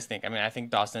 what do you guys think? I mean, I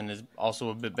think Dawson is also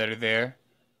a bit better there.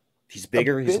 He's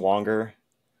bigger. He's longer.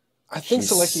 I think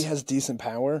Selecki has decent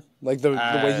power. Like the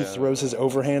way he throws his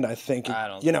overhand, I think,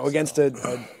 against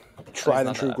a tried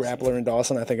and true grappler in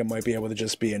Dawson, I think it might be able to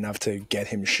just be enough to get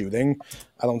him shooting.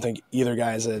 I don't think either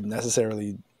guy is a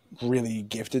necessarily really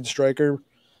gifted striker.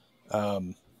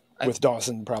 With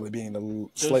Dawson probably being the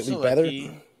slightly better.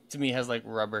 To me, has like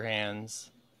rubber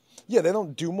hands. Yeah, they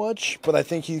don't do much, but I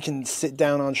think he can sit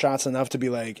down on shots enough to be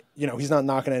like, he's not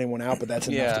knocking anyone out, but that's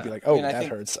enough to be like, that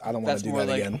hurts. I don't want to do that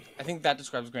again. I think that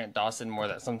describes Grant Dawson more,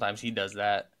 that sometimes he does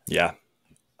that. Yeah,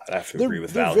 I have to agree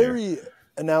with Val. They're very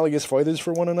analogous fighters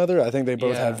for one another. I think they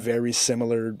both have very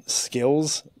similar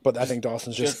skills, but I think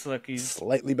Dawson's just like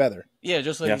slightly better. Yeah,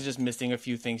 just like he's just missing a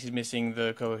few things. He's missing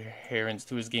the coherence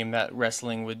to his game that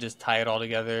wrestling would just tie it all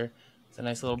together. It's a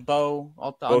nice little bow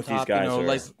on top, these guys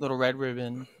nice little red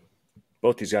ribbon.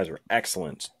 Both these guys are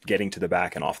excellent getting to the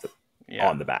back and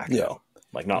on the back, though.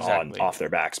 Like not off their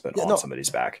backs, but on somebody's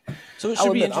back. So it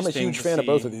should be interesting. I'm a huge fan of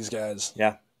both of these guys.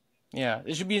 Yeah. Yeah,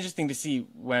 it should be interesting to see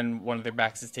when one of their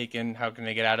backs is taken. How can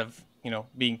they get out of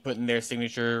being put in their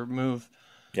signature move?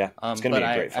 Yeah, it's going to be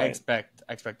a great fight.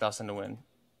 I expect Dawson to win.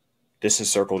 This is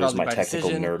circled as my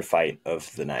technical nerd fight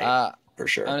of the night for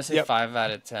sure. I'm going to say 5 out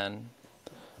of 10.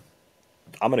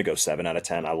 I'm going to go 7 out of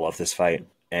 10. I love this fight,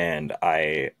 and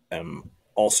I am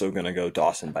also going to go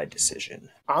Dawson by decision.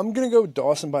 I'm going to go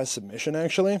Dawson by submission,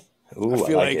 actually. Ooh, I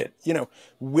feel like it.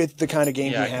 With the kind of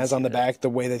game he has on the back, the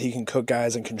way that he can cook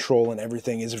guys and control and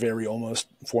everything is very almost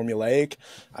formulaic.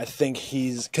 I think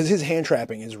because his hand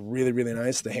trapping is really, really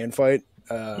nice, the hand fight,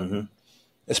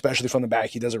 especially from the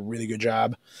back. He does a really good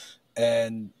job.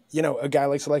 And, a guy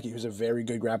like Selecki, who's a very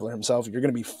good grappler himself, you're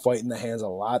going to be fighting the hands a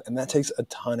lot, and that takes a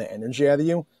ton of energy out of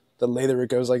you. The later it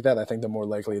goes like that, I think the more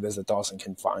likely it is that Dawson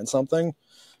can find something.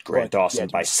 Grant Dawson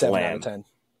by 7 slam. out of 10.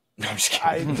 No, I'm just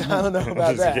kidding. I don't know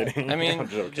about that. Kidding. I mean,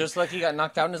 just like he got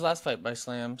knocked out in his last fight by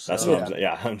slam. So. That's what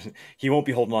I'm saying. He won't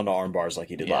be holding on to arm bars like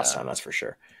he did last time, that's for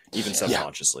sure. Even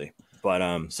subconsciously.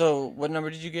 But so what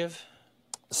number did you give?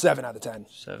 7 out of 10.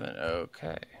 7,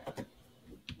 okay.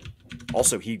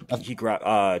 Also, Joe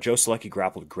Selecki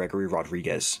grappled Gregory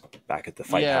Rodriguez back at the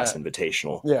Fight Pass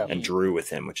Invitational and drew with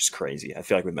him, which is crazy. I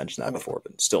feel like we mentioned that before,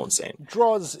 but still insane.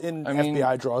 Draws in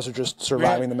FBI draws are just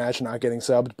surviving the match and not getting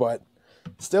subbed, but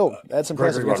still, that's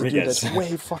impressive. It's a dude that's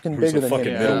way fucking bigger than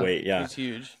him. Middleweight, yeah. He's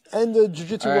huge. And the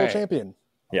Jiu-Jitsu world champion.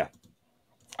 Yeah.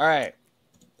 All right.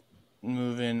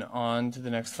 Moving on to the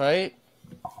next fight.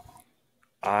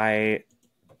 I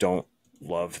don't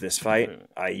love this fight.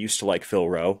 I used to like Phil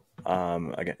Rowe.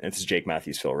 Again, this is Jake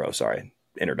Matthews, Phil Rowe. Sorry,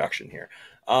 introduction here.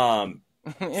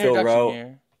 Phil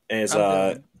Rowe is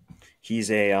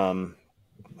he's a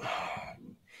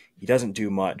he doesn't do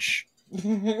much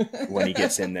when he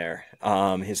gets in there.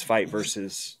 His fight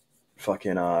versus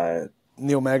fucking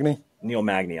Neil Magny. Neil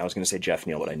Magny. I was going to say Jeff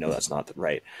Neal, but I know that's not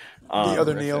right. The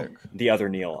other Neil. The other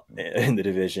Neil in the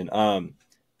division. I mean,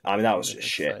 that was just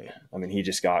shit. Fight. I mean, he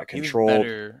just got controlled. He was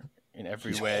better in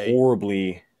every way.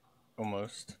 Horribly.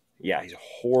 Almost. Yeah, he's a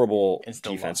horrible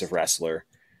defensive wrestler.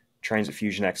 Trains at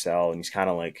Fusion XL, and he's kind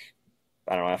of like,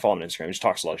 I don't know, I follow him on Instagram. He just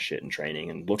talks a lot of shit in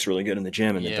training and looks really good in the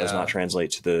gym, and it does not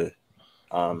translate to the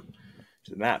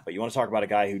mat. But you want to talk about a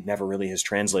guy who never really has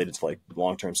translated to like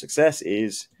long-term success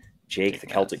is Jake the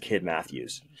Celtic Kid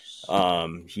Matthews.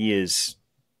 He is,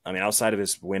 I mean, outside of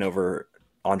his win over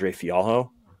Andre Fialho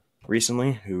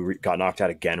recently, who got knocked out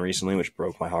again recently, which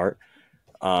broke my heart.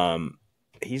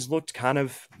 he's looked kind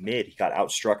of mid. He got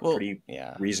outstruck pretty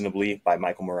reasonably by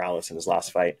Michael Morales in his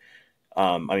last fight.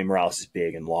 I mean, Morales is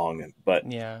big and long, but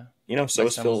so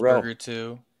is Phil Rowe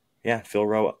too. Yeah, Phil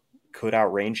Rowe could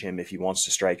outrange him if he wants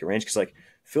to strike your range, because like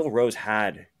Phil Rowe's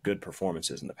had good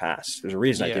performances in the past. There's a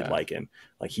reason I did like him.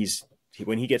 Like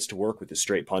when he gets to work with his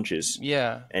straight punches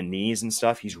and knees and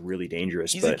stuff, he's really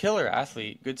dangerous. He's a killer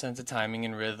athlete, good sense of timing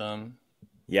and rhythm.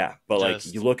 Yeah, but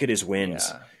like you look at his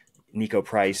wins, Nico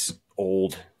Price,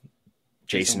 old,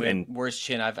 Jason and worst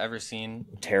chin I've ever seen.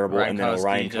 Terrible, Ryan and then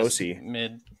Orion Cosey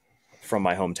mid from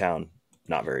my hometown.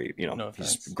 Not very, no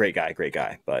he's a great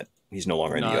guy, but he's no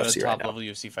longer in the UFC right now. Not a top-level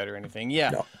UFC fighter or anything.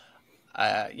 Yeah. No.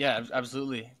 Yeah,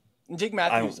 absolutely. Jake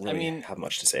Matthews, I don't really have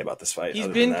much to say about this fight. He's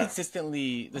been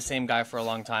consistently the same guy for a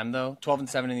long time, though.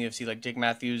 12-7 in the UFC. Like, Jake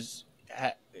Matthews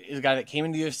is a guy that came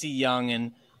into the UFC young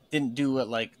and didn't do what,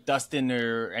 like, Dustin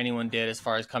or anyone did as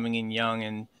far as coming in young.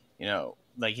 And,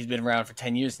 like, he's been around for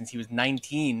 10 years since he was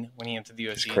 19 when he entered the UFC.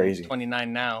 That's crazy.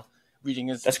 29 now, reaching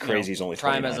his That's crazy. He's only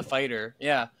prime 29. as a fighter.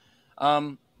 Yeah.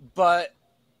 But,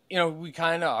 we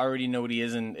kind of already know what he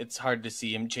is, and it's hard to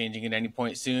see him changing at any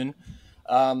point soon.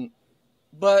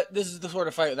 But this is the sort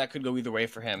of fight that could go either way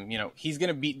for him. He's going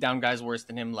to beat down guys worse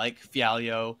than him, like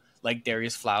Fialho, like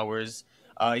Darius Flowers.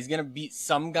 He's going to beat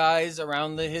some guys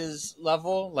around his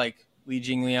level, like Li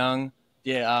Jingliang,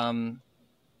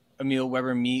 Emil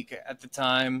Weber-Meek at the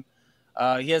time.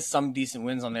 He has some decent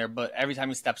wins on there, but every time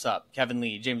he steps up, Kevin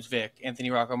Lee, James Vick,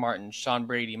 Anthony Rocco Martin, Sean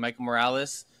Brady, Michael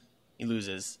Morales, he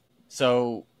loses.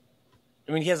 So,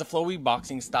 I mean, he has a flowy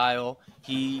boxing style.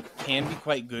 He can be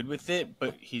quite good with it,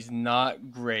 but he's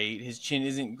not great. His chin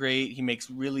isn't great. He makes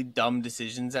really dumb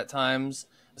decisions at times,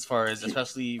 as far as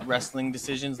especially wrestling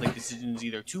decisions, like decisions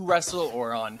either to wrestle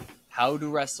or on how to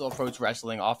wrestle, approach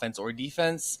wrestling, offense or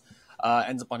defense.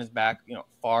 Ends up on his back,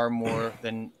 far more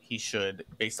than he should,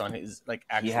 based on his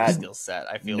actual skill set.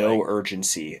 I feel no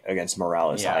urgency against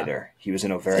Morales either. He was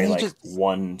in a very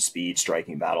one speed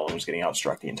striking battle and was getting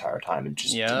outstruck the entire time and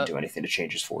just didn't do anything to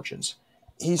change his fortunes.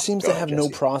 He seems to have no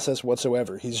process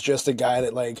whatsoever. He's just a guy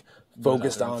that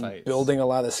focused on building a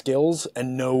lot of skills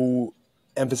and no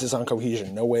emphasis on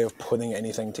cohesion, no way of putting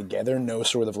anything together, no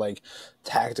sort of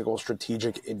tactical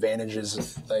strategic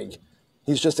advantages.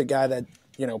 He's just a guy that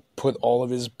put all of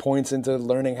his points into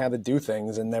learning how to do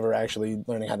things and never actually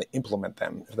learning how to implement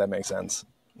them, if that makes sense.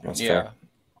 That's fair.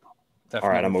 All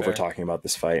right, I'm over talking about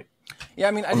this fight. Yeah,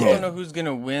 I mean, I just don't know who's going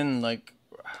to win. Like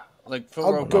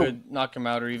Phil Rowe could knock him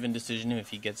out or even decision him if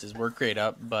he gets his work rate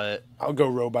up, but... I'll go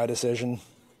Rowe by decision.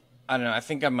 I don't know. I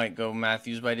think I might go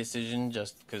Matthews by decision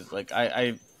just because,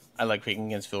 I like picking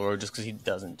against Phil Rowe just because he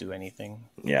doesn't do anything.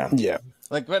 Yeah. Yeah.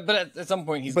 But at some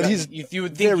point you would think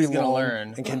very he's going to long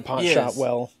learn and can pot shot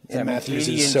well. And Matthews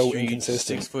is so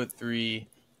inconsistent. 6'3".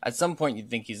 At some point you'd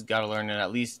think he's got to learn and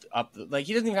at least up. He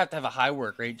doesn't even have to have a high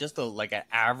work rate. Just an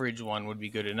average one would be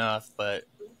good enough. But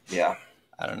yeah,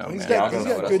 I don't know. He's got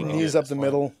good knees up the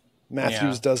middle.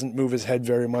 Matthews doesn't move his head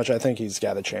very much. I think he's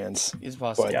got a chance. He's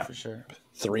possible for sure.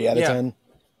 3 out of 10.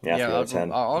 Yeah, 3 out of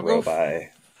 10. I'll go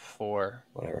by 4.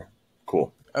 Whatever.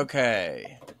 Cool.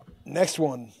 Okay. Next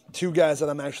one, 2 guys that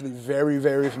I'm actually very,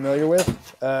 very familiar with.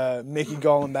 Mickey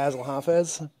Gall and Basil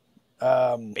Hafez.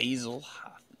 Basil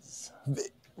Hafez.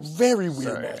 Very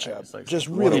weird matchup. Just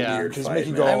really weird because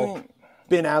Mickey Gall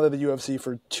been out of the UFC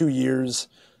for 2 years.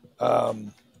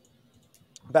 Basil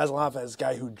Hafez,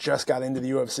 guy who just got into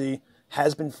the UFC,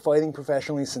 has been fighting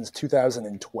professionally since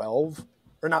 2012.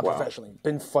 Or not professionally,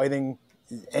 been fighting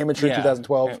amateur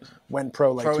 2012, went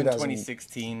pro in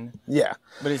 2016. Yeah.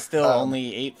 But it's still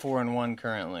only 8-4-1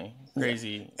 currently.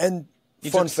 Crazy. And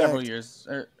he took several years.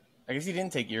 I guess he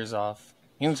didn't take years off.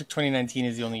 He only took 2019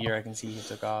 is the only year I can see he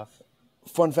took off.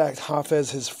 Fun fact,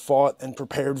 Hafez has fought and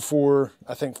prepared for,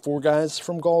 I think, 4 guys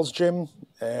from Gall's gym.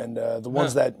 And the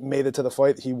ones that made it to the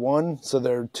fight, he won. So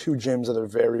there are 2 gyms that are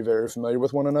very, very familiar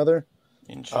with one another.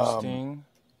 Interesting.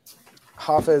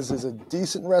 Hafez is a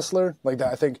decent wrestler.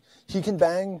 I think he can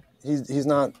bang. He's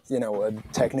not, a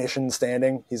technician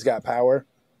standing. He's got power.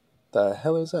 The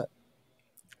hell is that?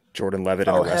 Jordan Levitt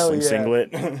in a wrestling singlet.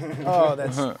 Oh,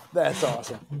 that's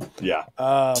awesome. Yeah.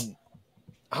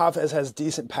 Hafez has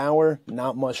decent power,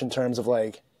 not much in terms of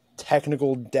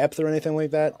technical depth or anything like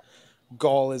that.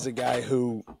 Gall is a guy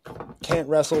who can't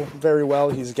wrestle very well.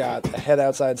 He's got a head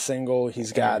outside single.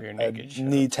 He's got a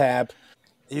knee tap.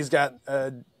 He's got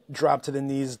a drop to the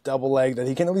knees double leg that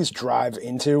he can at least drive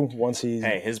into once he.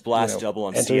 Hey, his blast double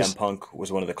on CM Punk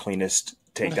was one of the cleanest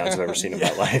takedowns I've ever seen in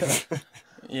my life.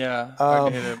 Yeah,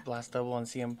 hard to hit a blast double on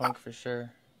CM Punk for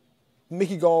sure.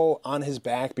 Mickey Gall on his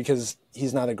back, because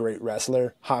he's not a great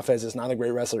wrestler. Hafez is not a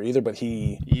great wrestler either, but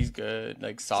he's good,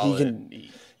 like solid.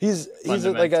 He's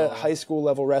like a high school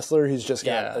level wrestler. He's just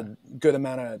got a good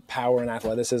amount of power and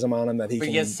athleticism on him that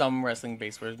he has some wrestling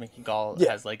base, whereas Mickey Gall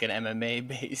has like an MMA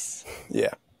base.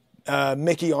 Yeah.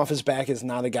 Mickey off his back is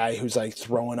not a guy who's like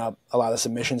throwing up a lot of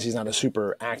submissions. He's not a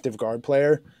super active guard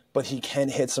player, but he can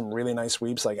hit some really nice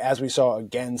sweeps. Like as we saw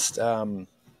against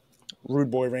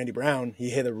Rude Boy Randy Brown, he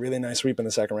hit a really nice sweep in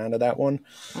the second round of that one.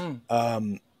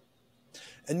 And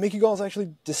Mickey Gall is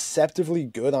actually deceptively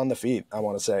good on the feet, I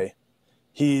want to say.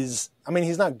 He's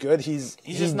not good. He's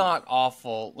just not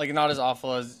awful. Like, not as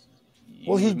awful as he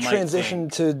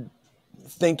transitioned to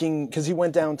thinking, because he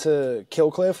went down to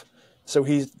Killcliff, so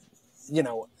he's,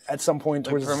 at some point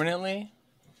towards permanently?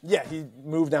 Yeah, he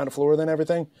moved down to Florida and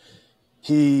everything.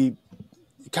 He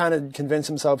kind of convinced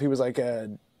himself he was like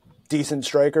a decent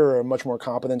striker, or a much more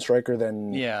competent striker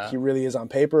than he really is on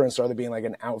paper, and started being like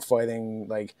an outfighting,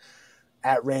 like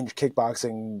at-range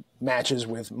kickboxing matches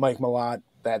with Mike Malott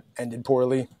that ended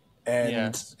poorly,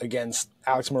 and against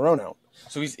Alex Morono.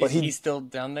 So he's still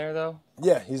down there though?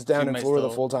 Yeah, he's down in Florida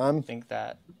full time. Think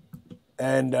that.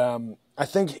 And I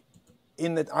think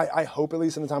I hope at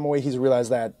least in the time away he's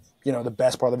realized that, the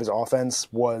best part of his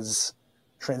offense was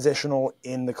transitional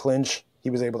in the clinch.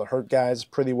 He was able to hurt guys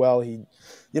pretty well. He,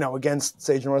 against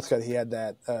Sage Northcutt, he had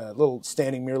that little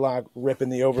standing mirror lock, ripping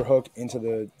the overhook into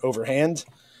the overhand.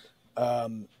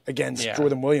 Against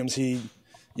Jordan Williams, he,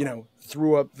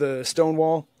 threw up the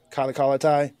stonewall, caught a collar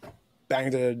tie,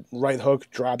 banged a right hook,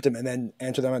 dropped him, and then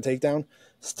entered on a takedown.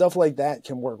 Stuff like that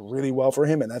can work really well for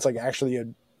him, and that's like actually a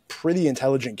pretty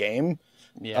intelligent game.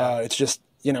 Yeah. It's just,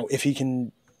 if he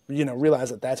can,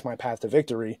 realize that that's my path to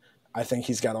victory, I think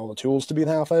he's got all the tools to beat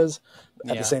Hafez.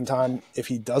 At the same time, if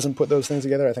he doesn't put those things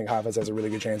together, I think Hafez has a really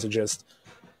good chance of just,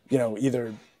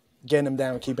 either getting him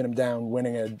down, keeping him down,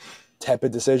 winning a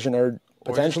tepid decision, or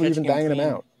potentially even banging him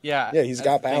out. Yeah, he's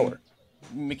got power.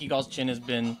 Mickey Gall's chin has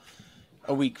been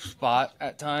a weak spot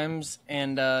at times,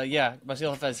 and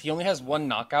Basil Hafez, he only has one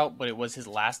knockout, but it was his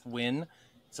last win.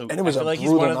 So and it was I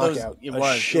feel brutal knockout. It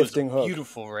was shifting hook,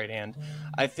 beautiful right hand.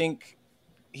 I think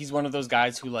he's one of those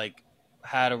guys who like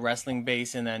had a wrestling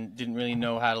base and then didn't really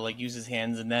know how to like use his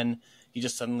hands, and then he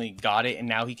just suddenly got it, and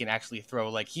now he can actually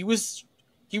throw. Like he was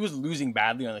losing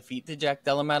badly on the feet to Jack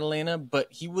Della Maddalena,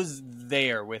 but he was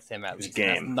there with him at least.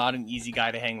 That's not an easy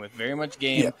guy to hang with. Very much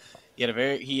game. Yeah.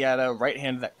 He had a right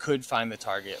hand that could find the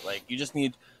target. Like you just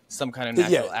need some kind of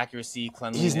natural accuracy,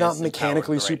 cleanliness. He's not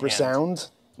mechanically super sound.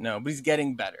 No, but he's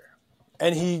getting better.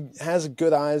 And he has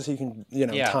good eyes. He can,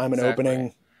 time an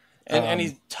opening. And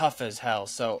he's tough as hell.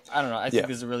 So, I don't know. I think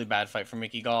this is a really bad fight for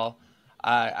Mickey Gall.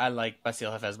 I like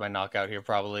Basil Hafez by knockout here,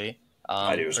 probably.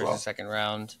 I do as well. Second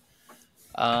round.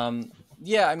 He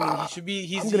should be.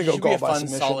 He should be a fun,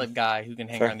 solid guy who can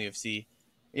hang around the UFC.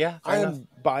 Yeah, I am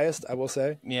biased, I will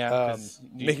say. Yeah,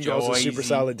 Mickey Gall's a super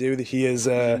solid dude. He is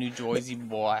New Jersey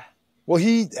boy. Well,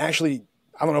 he actually,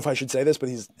 I don't know if I should say this, but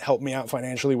he's helped me out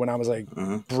financially when I was like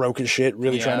broke as shit,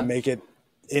 really trying to make it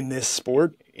in this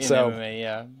sport. In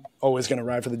MMA, always gonna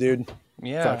ride for the dude.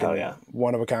 Yeah, hell yeah,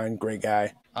 one of a kind, great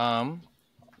guy. I'll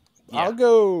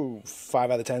go 5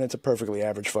 out of 10. It's a perfectly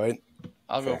average fight.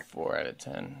 I'll go 4 out of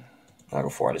 10. I'll go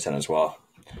 4 out of 10 as well.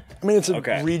 I mean, it's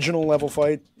a regional level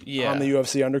fight on the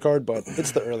UFC undercard, but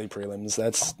it's the early prelims.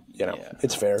 That's,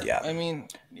 it's fair. Yeah. I mean,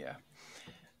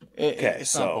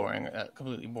 it's not boring,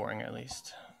 completely boring at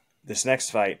least. This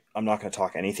next fight, I'm not going to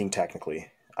talk anything technically.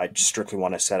 I strictly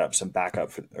want to set up some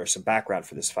some background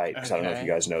for this fight, because I don't know if you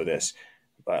guys know this,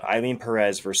 but Eileen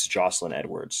Perez versus Jocelyn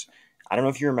Edwards. I don't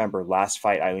know if you remember last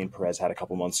fight Eileen Perez had a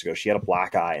couple months ago. She had a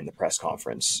black eye in the press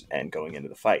conference and going into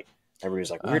the fight. Everybody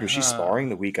was like, weird, was she sparring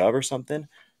the week of or something?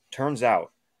 Turns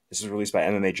out, this was released by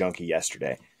MMA Junkie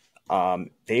yesterday.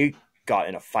 They got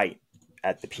in a fight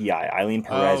at the PI. Eileen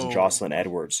Perez and Jocelyn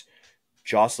Edwards.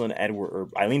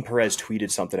 Eileen Perez tweeted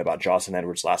something about Jocelyn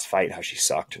Edwards' last fight, how she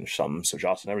sucked and something. So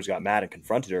Jocelyn Edwards got mad and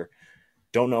confronted her.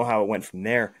 Don't know how it went from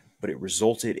there, but it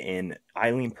resulted in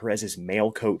Eileen Perez's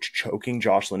male coach choking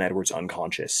Jocelyn Edwards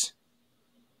unconscious.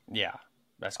 Yeah,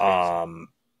 that's crazy.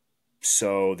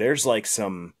 So there's like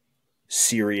some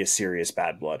serious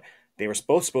bad blood. They were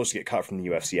both supposed to get cut from the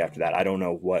UFC after that. I don't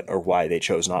know what or why they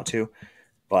chose not to,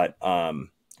 but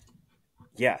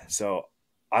so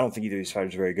I don't think either of these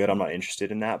fighters are very good. I'm not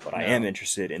interested in that, but I am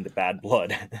interested in the bad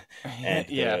blood and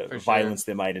the violence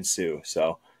that might ensue.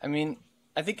 So I mean,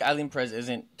 I think Eileen Perez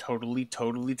isn't totally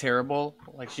terrible.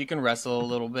 Like, she can wrestle a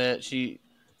little bit. She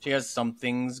has some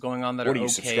things going on that are okay. What, do you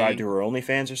subscribe to her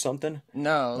OnlyFans or something?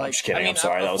 No, I'm just kidding. I'm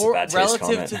sorry. That was a bad taste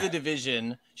comment. Relative to the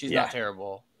division, she's not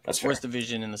terrible. That's fair. Worst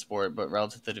division in the sport, but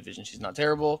relative to the division, she's not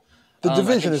terrible. The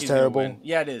division is terrible.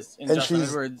 Yeah, it is. And Jocelyn she's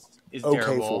Edwards is okay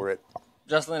terrible. for it.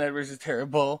 Jocelyn Edwards is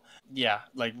terrible. Yeah,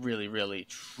 like really, really,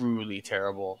 truly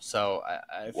terrible. So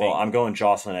I think Well, I'm going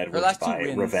Jocelyn Edwards last two by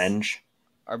wins revenge.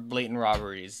 are blatant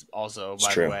robberies also, It's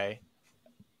by true. the way.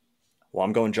 Well,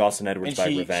 I'm going Jocelyn Edwards And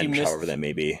by she revenge, missed- however that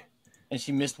may be. And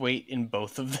she missed weight in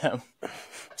both of them.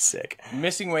 Sick.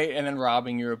 Missing weight and then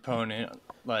robbing your opponent,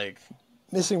 like,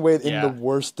 Missing weight in Yeah. the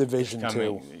worst division, too.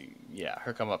 coming. Yeah,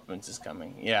 her comeuppance is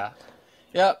coming. Yeah.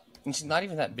 Yep. And she's not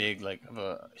even that big, like, of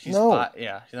a... She's No. she's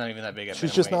not even that big at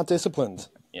She's just bantamweight. not disciplined.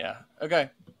 Yeah. Okay.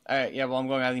 All right. Yeah. Well, I'm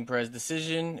going Eileen Perez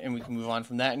decision, and we can move on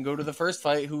from that and go to the first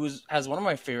fight, has one of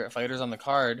my favorite fighters on the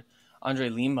card, Andre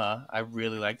Lima. I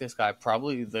really like this guy.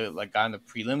 Probably the guy in the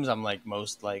prelims. I'm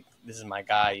most this is my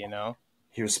guy. You know.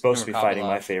 He was supposed to be fighting Nurmagomedov.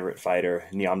 my favorite fighher,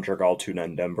 Niamdragal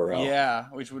Tunandembaro. Yeah,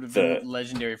 which would have been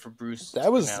legendary for Bruce.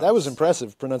 That was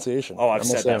impressive pronunciation. Oh, I've I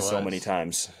said must that say. so many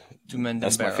times. Tumendembaro.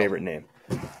 That's my favorite name.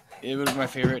 It was my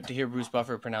favorite to hear Bruce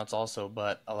Buffer pronounce also,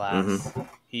 but alas,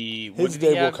 Mm-hmm. His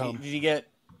day will come. Did he get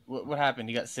what happened?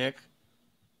 He got sick.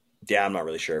 Yeah, I'm not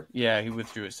really sure. Yeah, he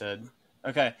withdrew. It said.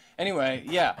 Okay. Anyway,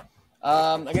 yeah.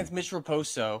 Against Mitch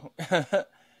Raposo,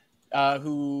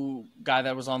 guy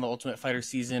that was on the Ultimate Fighter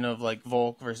season of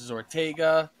Volk versus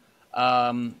Ortega.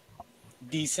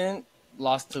 Decent.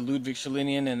 Lost to Ludwig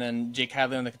Shalinian and then Jake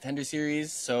Hadley on the Contender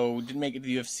Series. So didn't make it to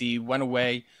the UFC. Went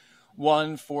away.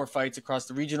 Won 4 fights across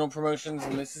the regional promotions,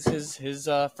 and this is his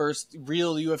first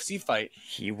real UFC fight.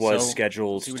 He was So,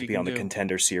 scheduled see what to he be can on the do.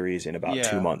 Contender Series in about Yeah.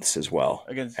 2 months as well.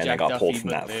 Against and Jack I got pulled Duffy, from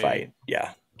but that fight.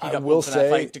 Yeah. He I got will pulled for that say-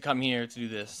 fight to come here to do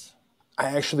this.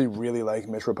 I actually really like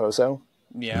Mitch Raposo.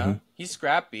 Yeah, he's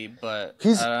scrappy, but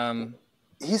He's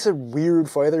a weird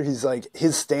fighter. He's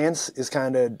his stance is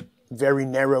kind of very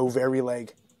narrow, very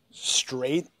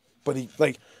straight, but he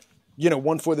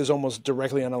one foot is almost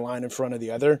directly on a line in front of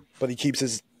the other, but he keeps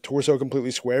his torso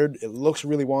completely squared. It looks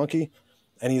really wonky,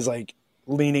 and he's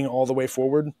leaning all the way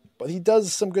forward, but he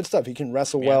does some good stuff. He can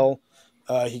wrestle well.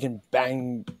 He can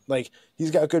bang. He's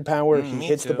got good power. He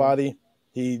hits the too. body.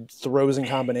 He throws in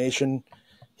combination.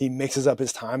 He mixes up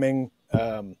his timing.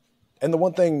 And the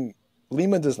one thing,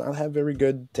 Lima does not have very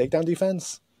good takedown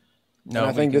defense. no, I I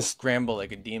think think this- scramble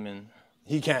like a demon.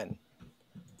 He can.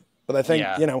 But I think,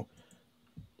 Yeah.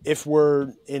 If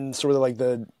we're in sort of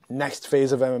the next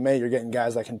phase of MMA, you're getting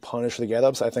guys that can punish the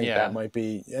get-ups. I think Yeah. that might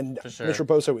be... And For sure. Mitch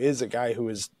Raposo is a guy who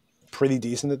is pretty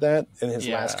decent at that in his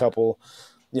Yeah. last couple...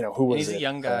 who And was he's it? a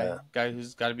young guy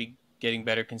who's got to be getting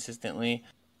better consistently.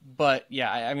 But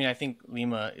yeah, I mean, I think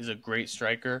Lima is a great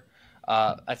striker.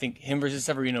 I think him versus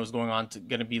Severino is going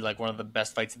to be one of the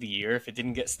best fights of the year if it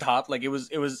didn't get stopped. It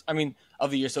was. I mean,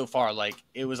 of the year so far,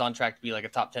 it was on track to be a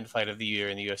top 10 fight of the year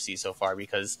in the UFC so far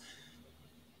because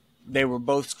they were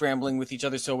both scrambling with each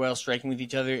other so well, striking with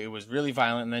each other. It was really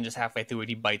violent, and then just halfway through it,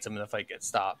 he bites him, and the fight gets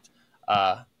stopped.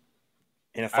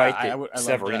 In a fight I that loved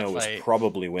Severino that was fight.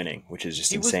 probably winning, which is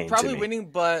just He was insane probably to me.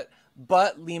 winning, but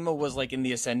Lima was in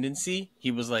the ascendancy.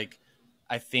 He was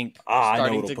I think I know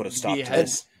starting it'll to put a stop be to ahead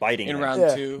this biting in there. round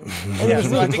Yeah. 2. And he Yeah, was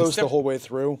so I really think close the whole way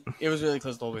through. It was really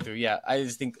close the whole way through. Yeah, I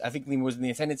think Lima was in the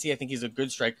ascendancy. I think he's a good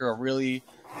striker, a really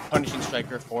punishing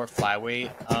striker for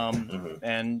flyweight.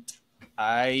 And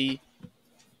I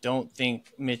don't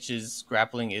think Mitch's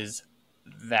grappling is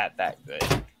that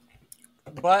good.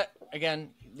 But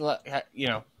again,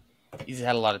 he's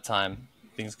had a lot of time.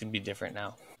 Things can be different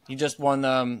now. He just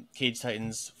won Cage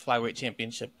Titans flyweight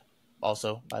championship.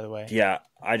 Also, by the way. Yeah,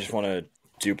 I just want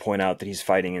to point out that he's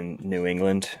fighting in New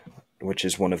England, which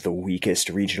is one of the weakest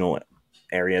regional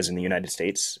areas in the United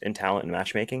States in talent and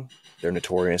matchmaking. They're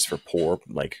notorious for poor,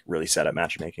 really set up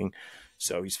matchmaking.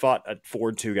 So he's fought a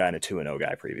 4-2 guy and a 2-0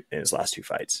 guy in his last 2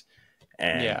 fights.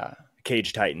 And Yeah.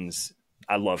 Cage Titans,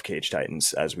 I love Cage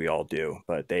Titans, as we all do,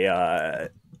 but they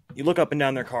you look up and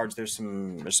down their cards, there's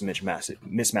some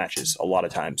mismatches a lot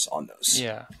of times on those.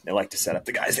 Yeah. They like to set up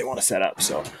the guys they want to set up.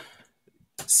 So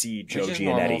see Joe Which is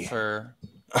normal Giannetti. for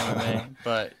MMA,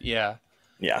 but yeah.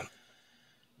 Yeah.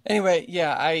 Anyway,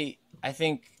 yeah, I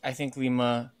think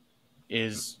Lima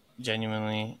is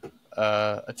genuinely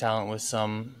a talent with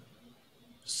some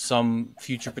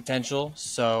future potential.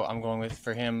 So I'm going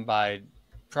for him by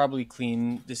probably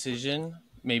clean decision,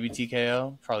 maybe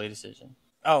TKO, probably decision.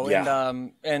 Oh, Yeah.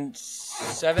 and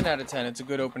 7 out of 10. It's a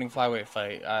good opening flyweight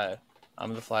fight.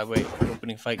 I'm the flyweight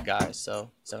opening fight guy,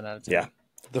 so 7 out of 10. Yeah.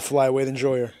 The flyweight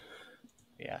enjoyer.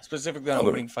 Yeah, specifically on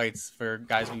opening fights for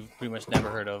guys we've pretty much never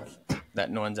heard of,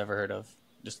 that no one's ever heard of.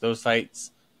 Just those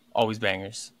fights, always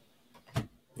bangers.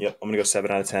 Yep. I'm going to go 7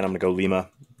 out of 10. I'm going to go Lima.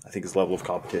 I think his level of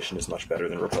competition is much better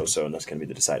than Raposo, and that's going to be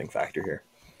the deciding factor here.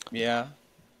 Yeah.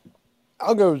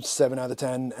 I'll go 7 out of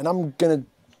 10, and I'm gonna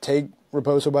take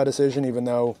Raposo by decision, even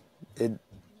though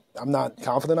I'm not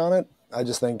confident on it. I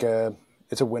just think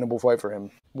it's a winnable fight for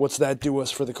him. What's that do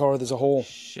us for the card as a whole?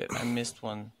 Shit, I missed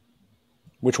one.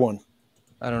 Which one?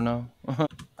 I don't know.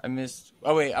 I missed.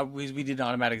 Oh wait, we did an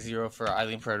automatic 0 for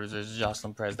Eileen Perez versus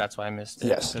Jocelyn Perez. That's why I missed it.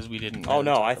 Yes, because we didn't. Oh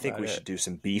no, I think we should do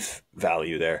some beef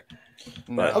value there.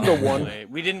 No, I'll go 1.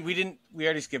 We didn't. We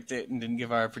already skipped it and didn't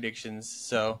give our predictions.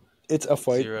 So it's a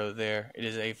fight. 0 there. It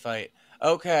is a fight.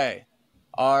 Okay.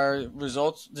 Our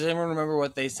results. Does anyone remember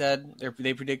what they said?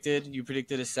 They predicted. You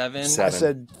predicted a 7. I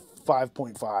said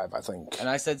 5.5, I think. And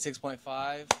I said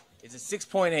 6.5. It's a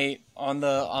 6.8 on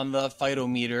the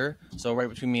fight-o-meter. So right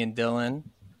between me and Dylan.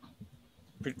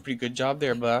 Pretty good job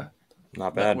there, bruh.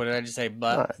 Not bad. What did I just say?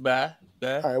 Bruh? All right. Bruh?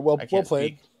 Bruh? All right, well played.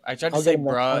 Speak. I tried to I'll say get him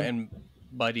next bruh time. and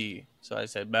buddy. So I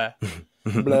said bruh.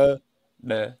 Blah.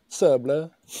 Bruh. Sir, blah.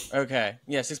 Okay.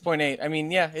 Yeah, 6.8. I mean,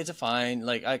 yeah, it's a fine.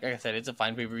 Like I said, it's a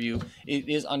fine pay-per-view. It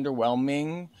is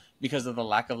underwhelming because of the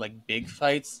lack of like big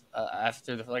fights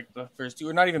after the first 2,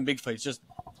 or not even big fights, just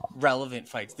relevant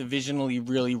fights, divisionally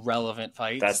really relevant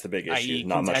fights. That's the big issue. i.e.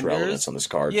 Not much contenders. relevance on this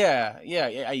card. Yeah,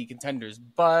 i.e. contenders.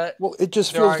 But Well, it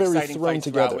just there feels are very exciting thrown fights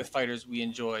together. with fighters we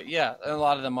enjoy. Yeah, and a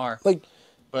lot of them are. Like,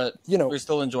 But you know, there's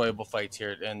still enjoyable fights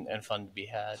here and fun to be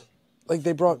had. like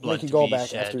they brought blood Mickey to Gall be back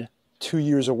shed. after 2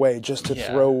 years away just to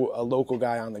Yeah. throw a local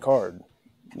guy on the card.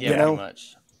 Yeah, You know?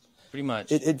 pretty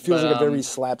much. It feels But, like a very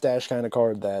slapdash kind of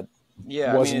card that yeah. I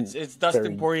mean, wasn't it's Dustin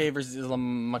very- Poirier versus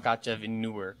Islam Makhachev in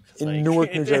Newark. in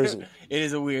Newark, New Jersey. It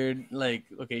is a weird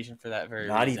location for that very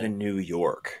Not reason. even New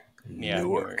York. Yeah,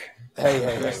 Newark.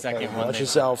 Hey, second one watch they-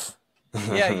 yourself.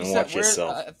 Yeah, you said Watch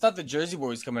yourself. I thought the Jersey boy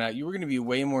was coming out. You were going to be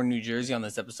way more New Jersey on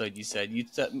this episode. You said you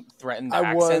threatened the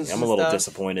I was. accents. I'm a little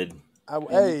disappointed.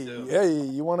 Hey,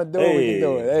 you want to do it? We can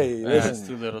do it. Hey, It's listen.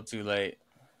 too little, too late.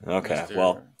 Okay, Mr.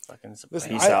 well, fucking Listen,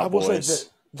 Soprano. Peace I out, will say boys. that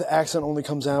the accent only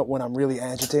comes out when I'm really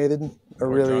agitated or Or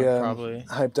really drunk, probably.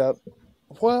 hyped up.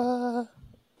 What?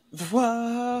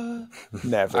 What?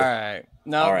 Never. All right.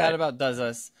 No, All right. that about does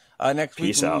us. Next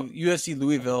Peace week, out. UFC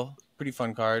Louisville. Pretty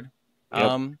fun card.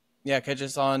 Yep. Yeah, catch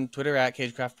us on Twitter at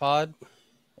Cagecraft Pod.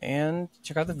 And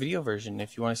check out the video version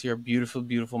if you want to see our beautiful,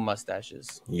 beautiful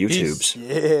mustaches. YouTubes.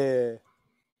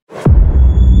 Yeah.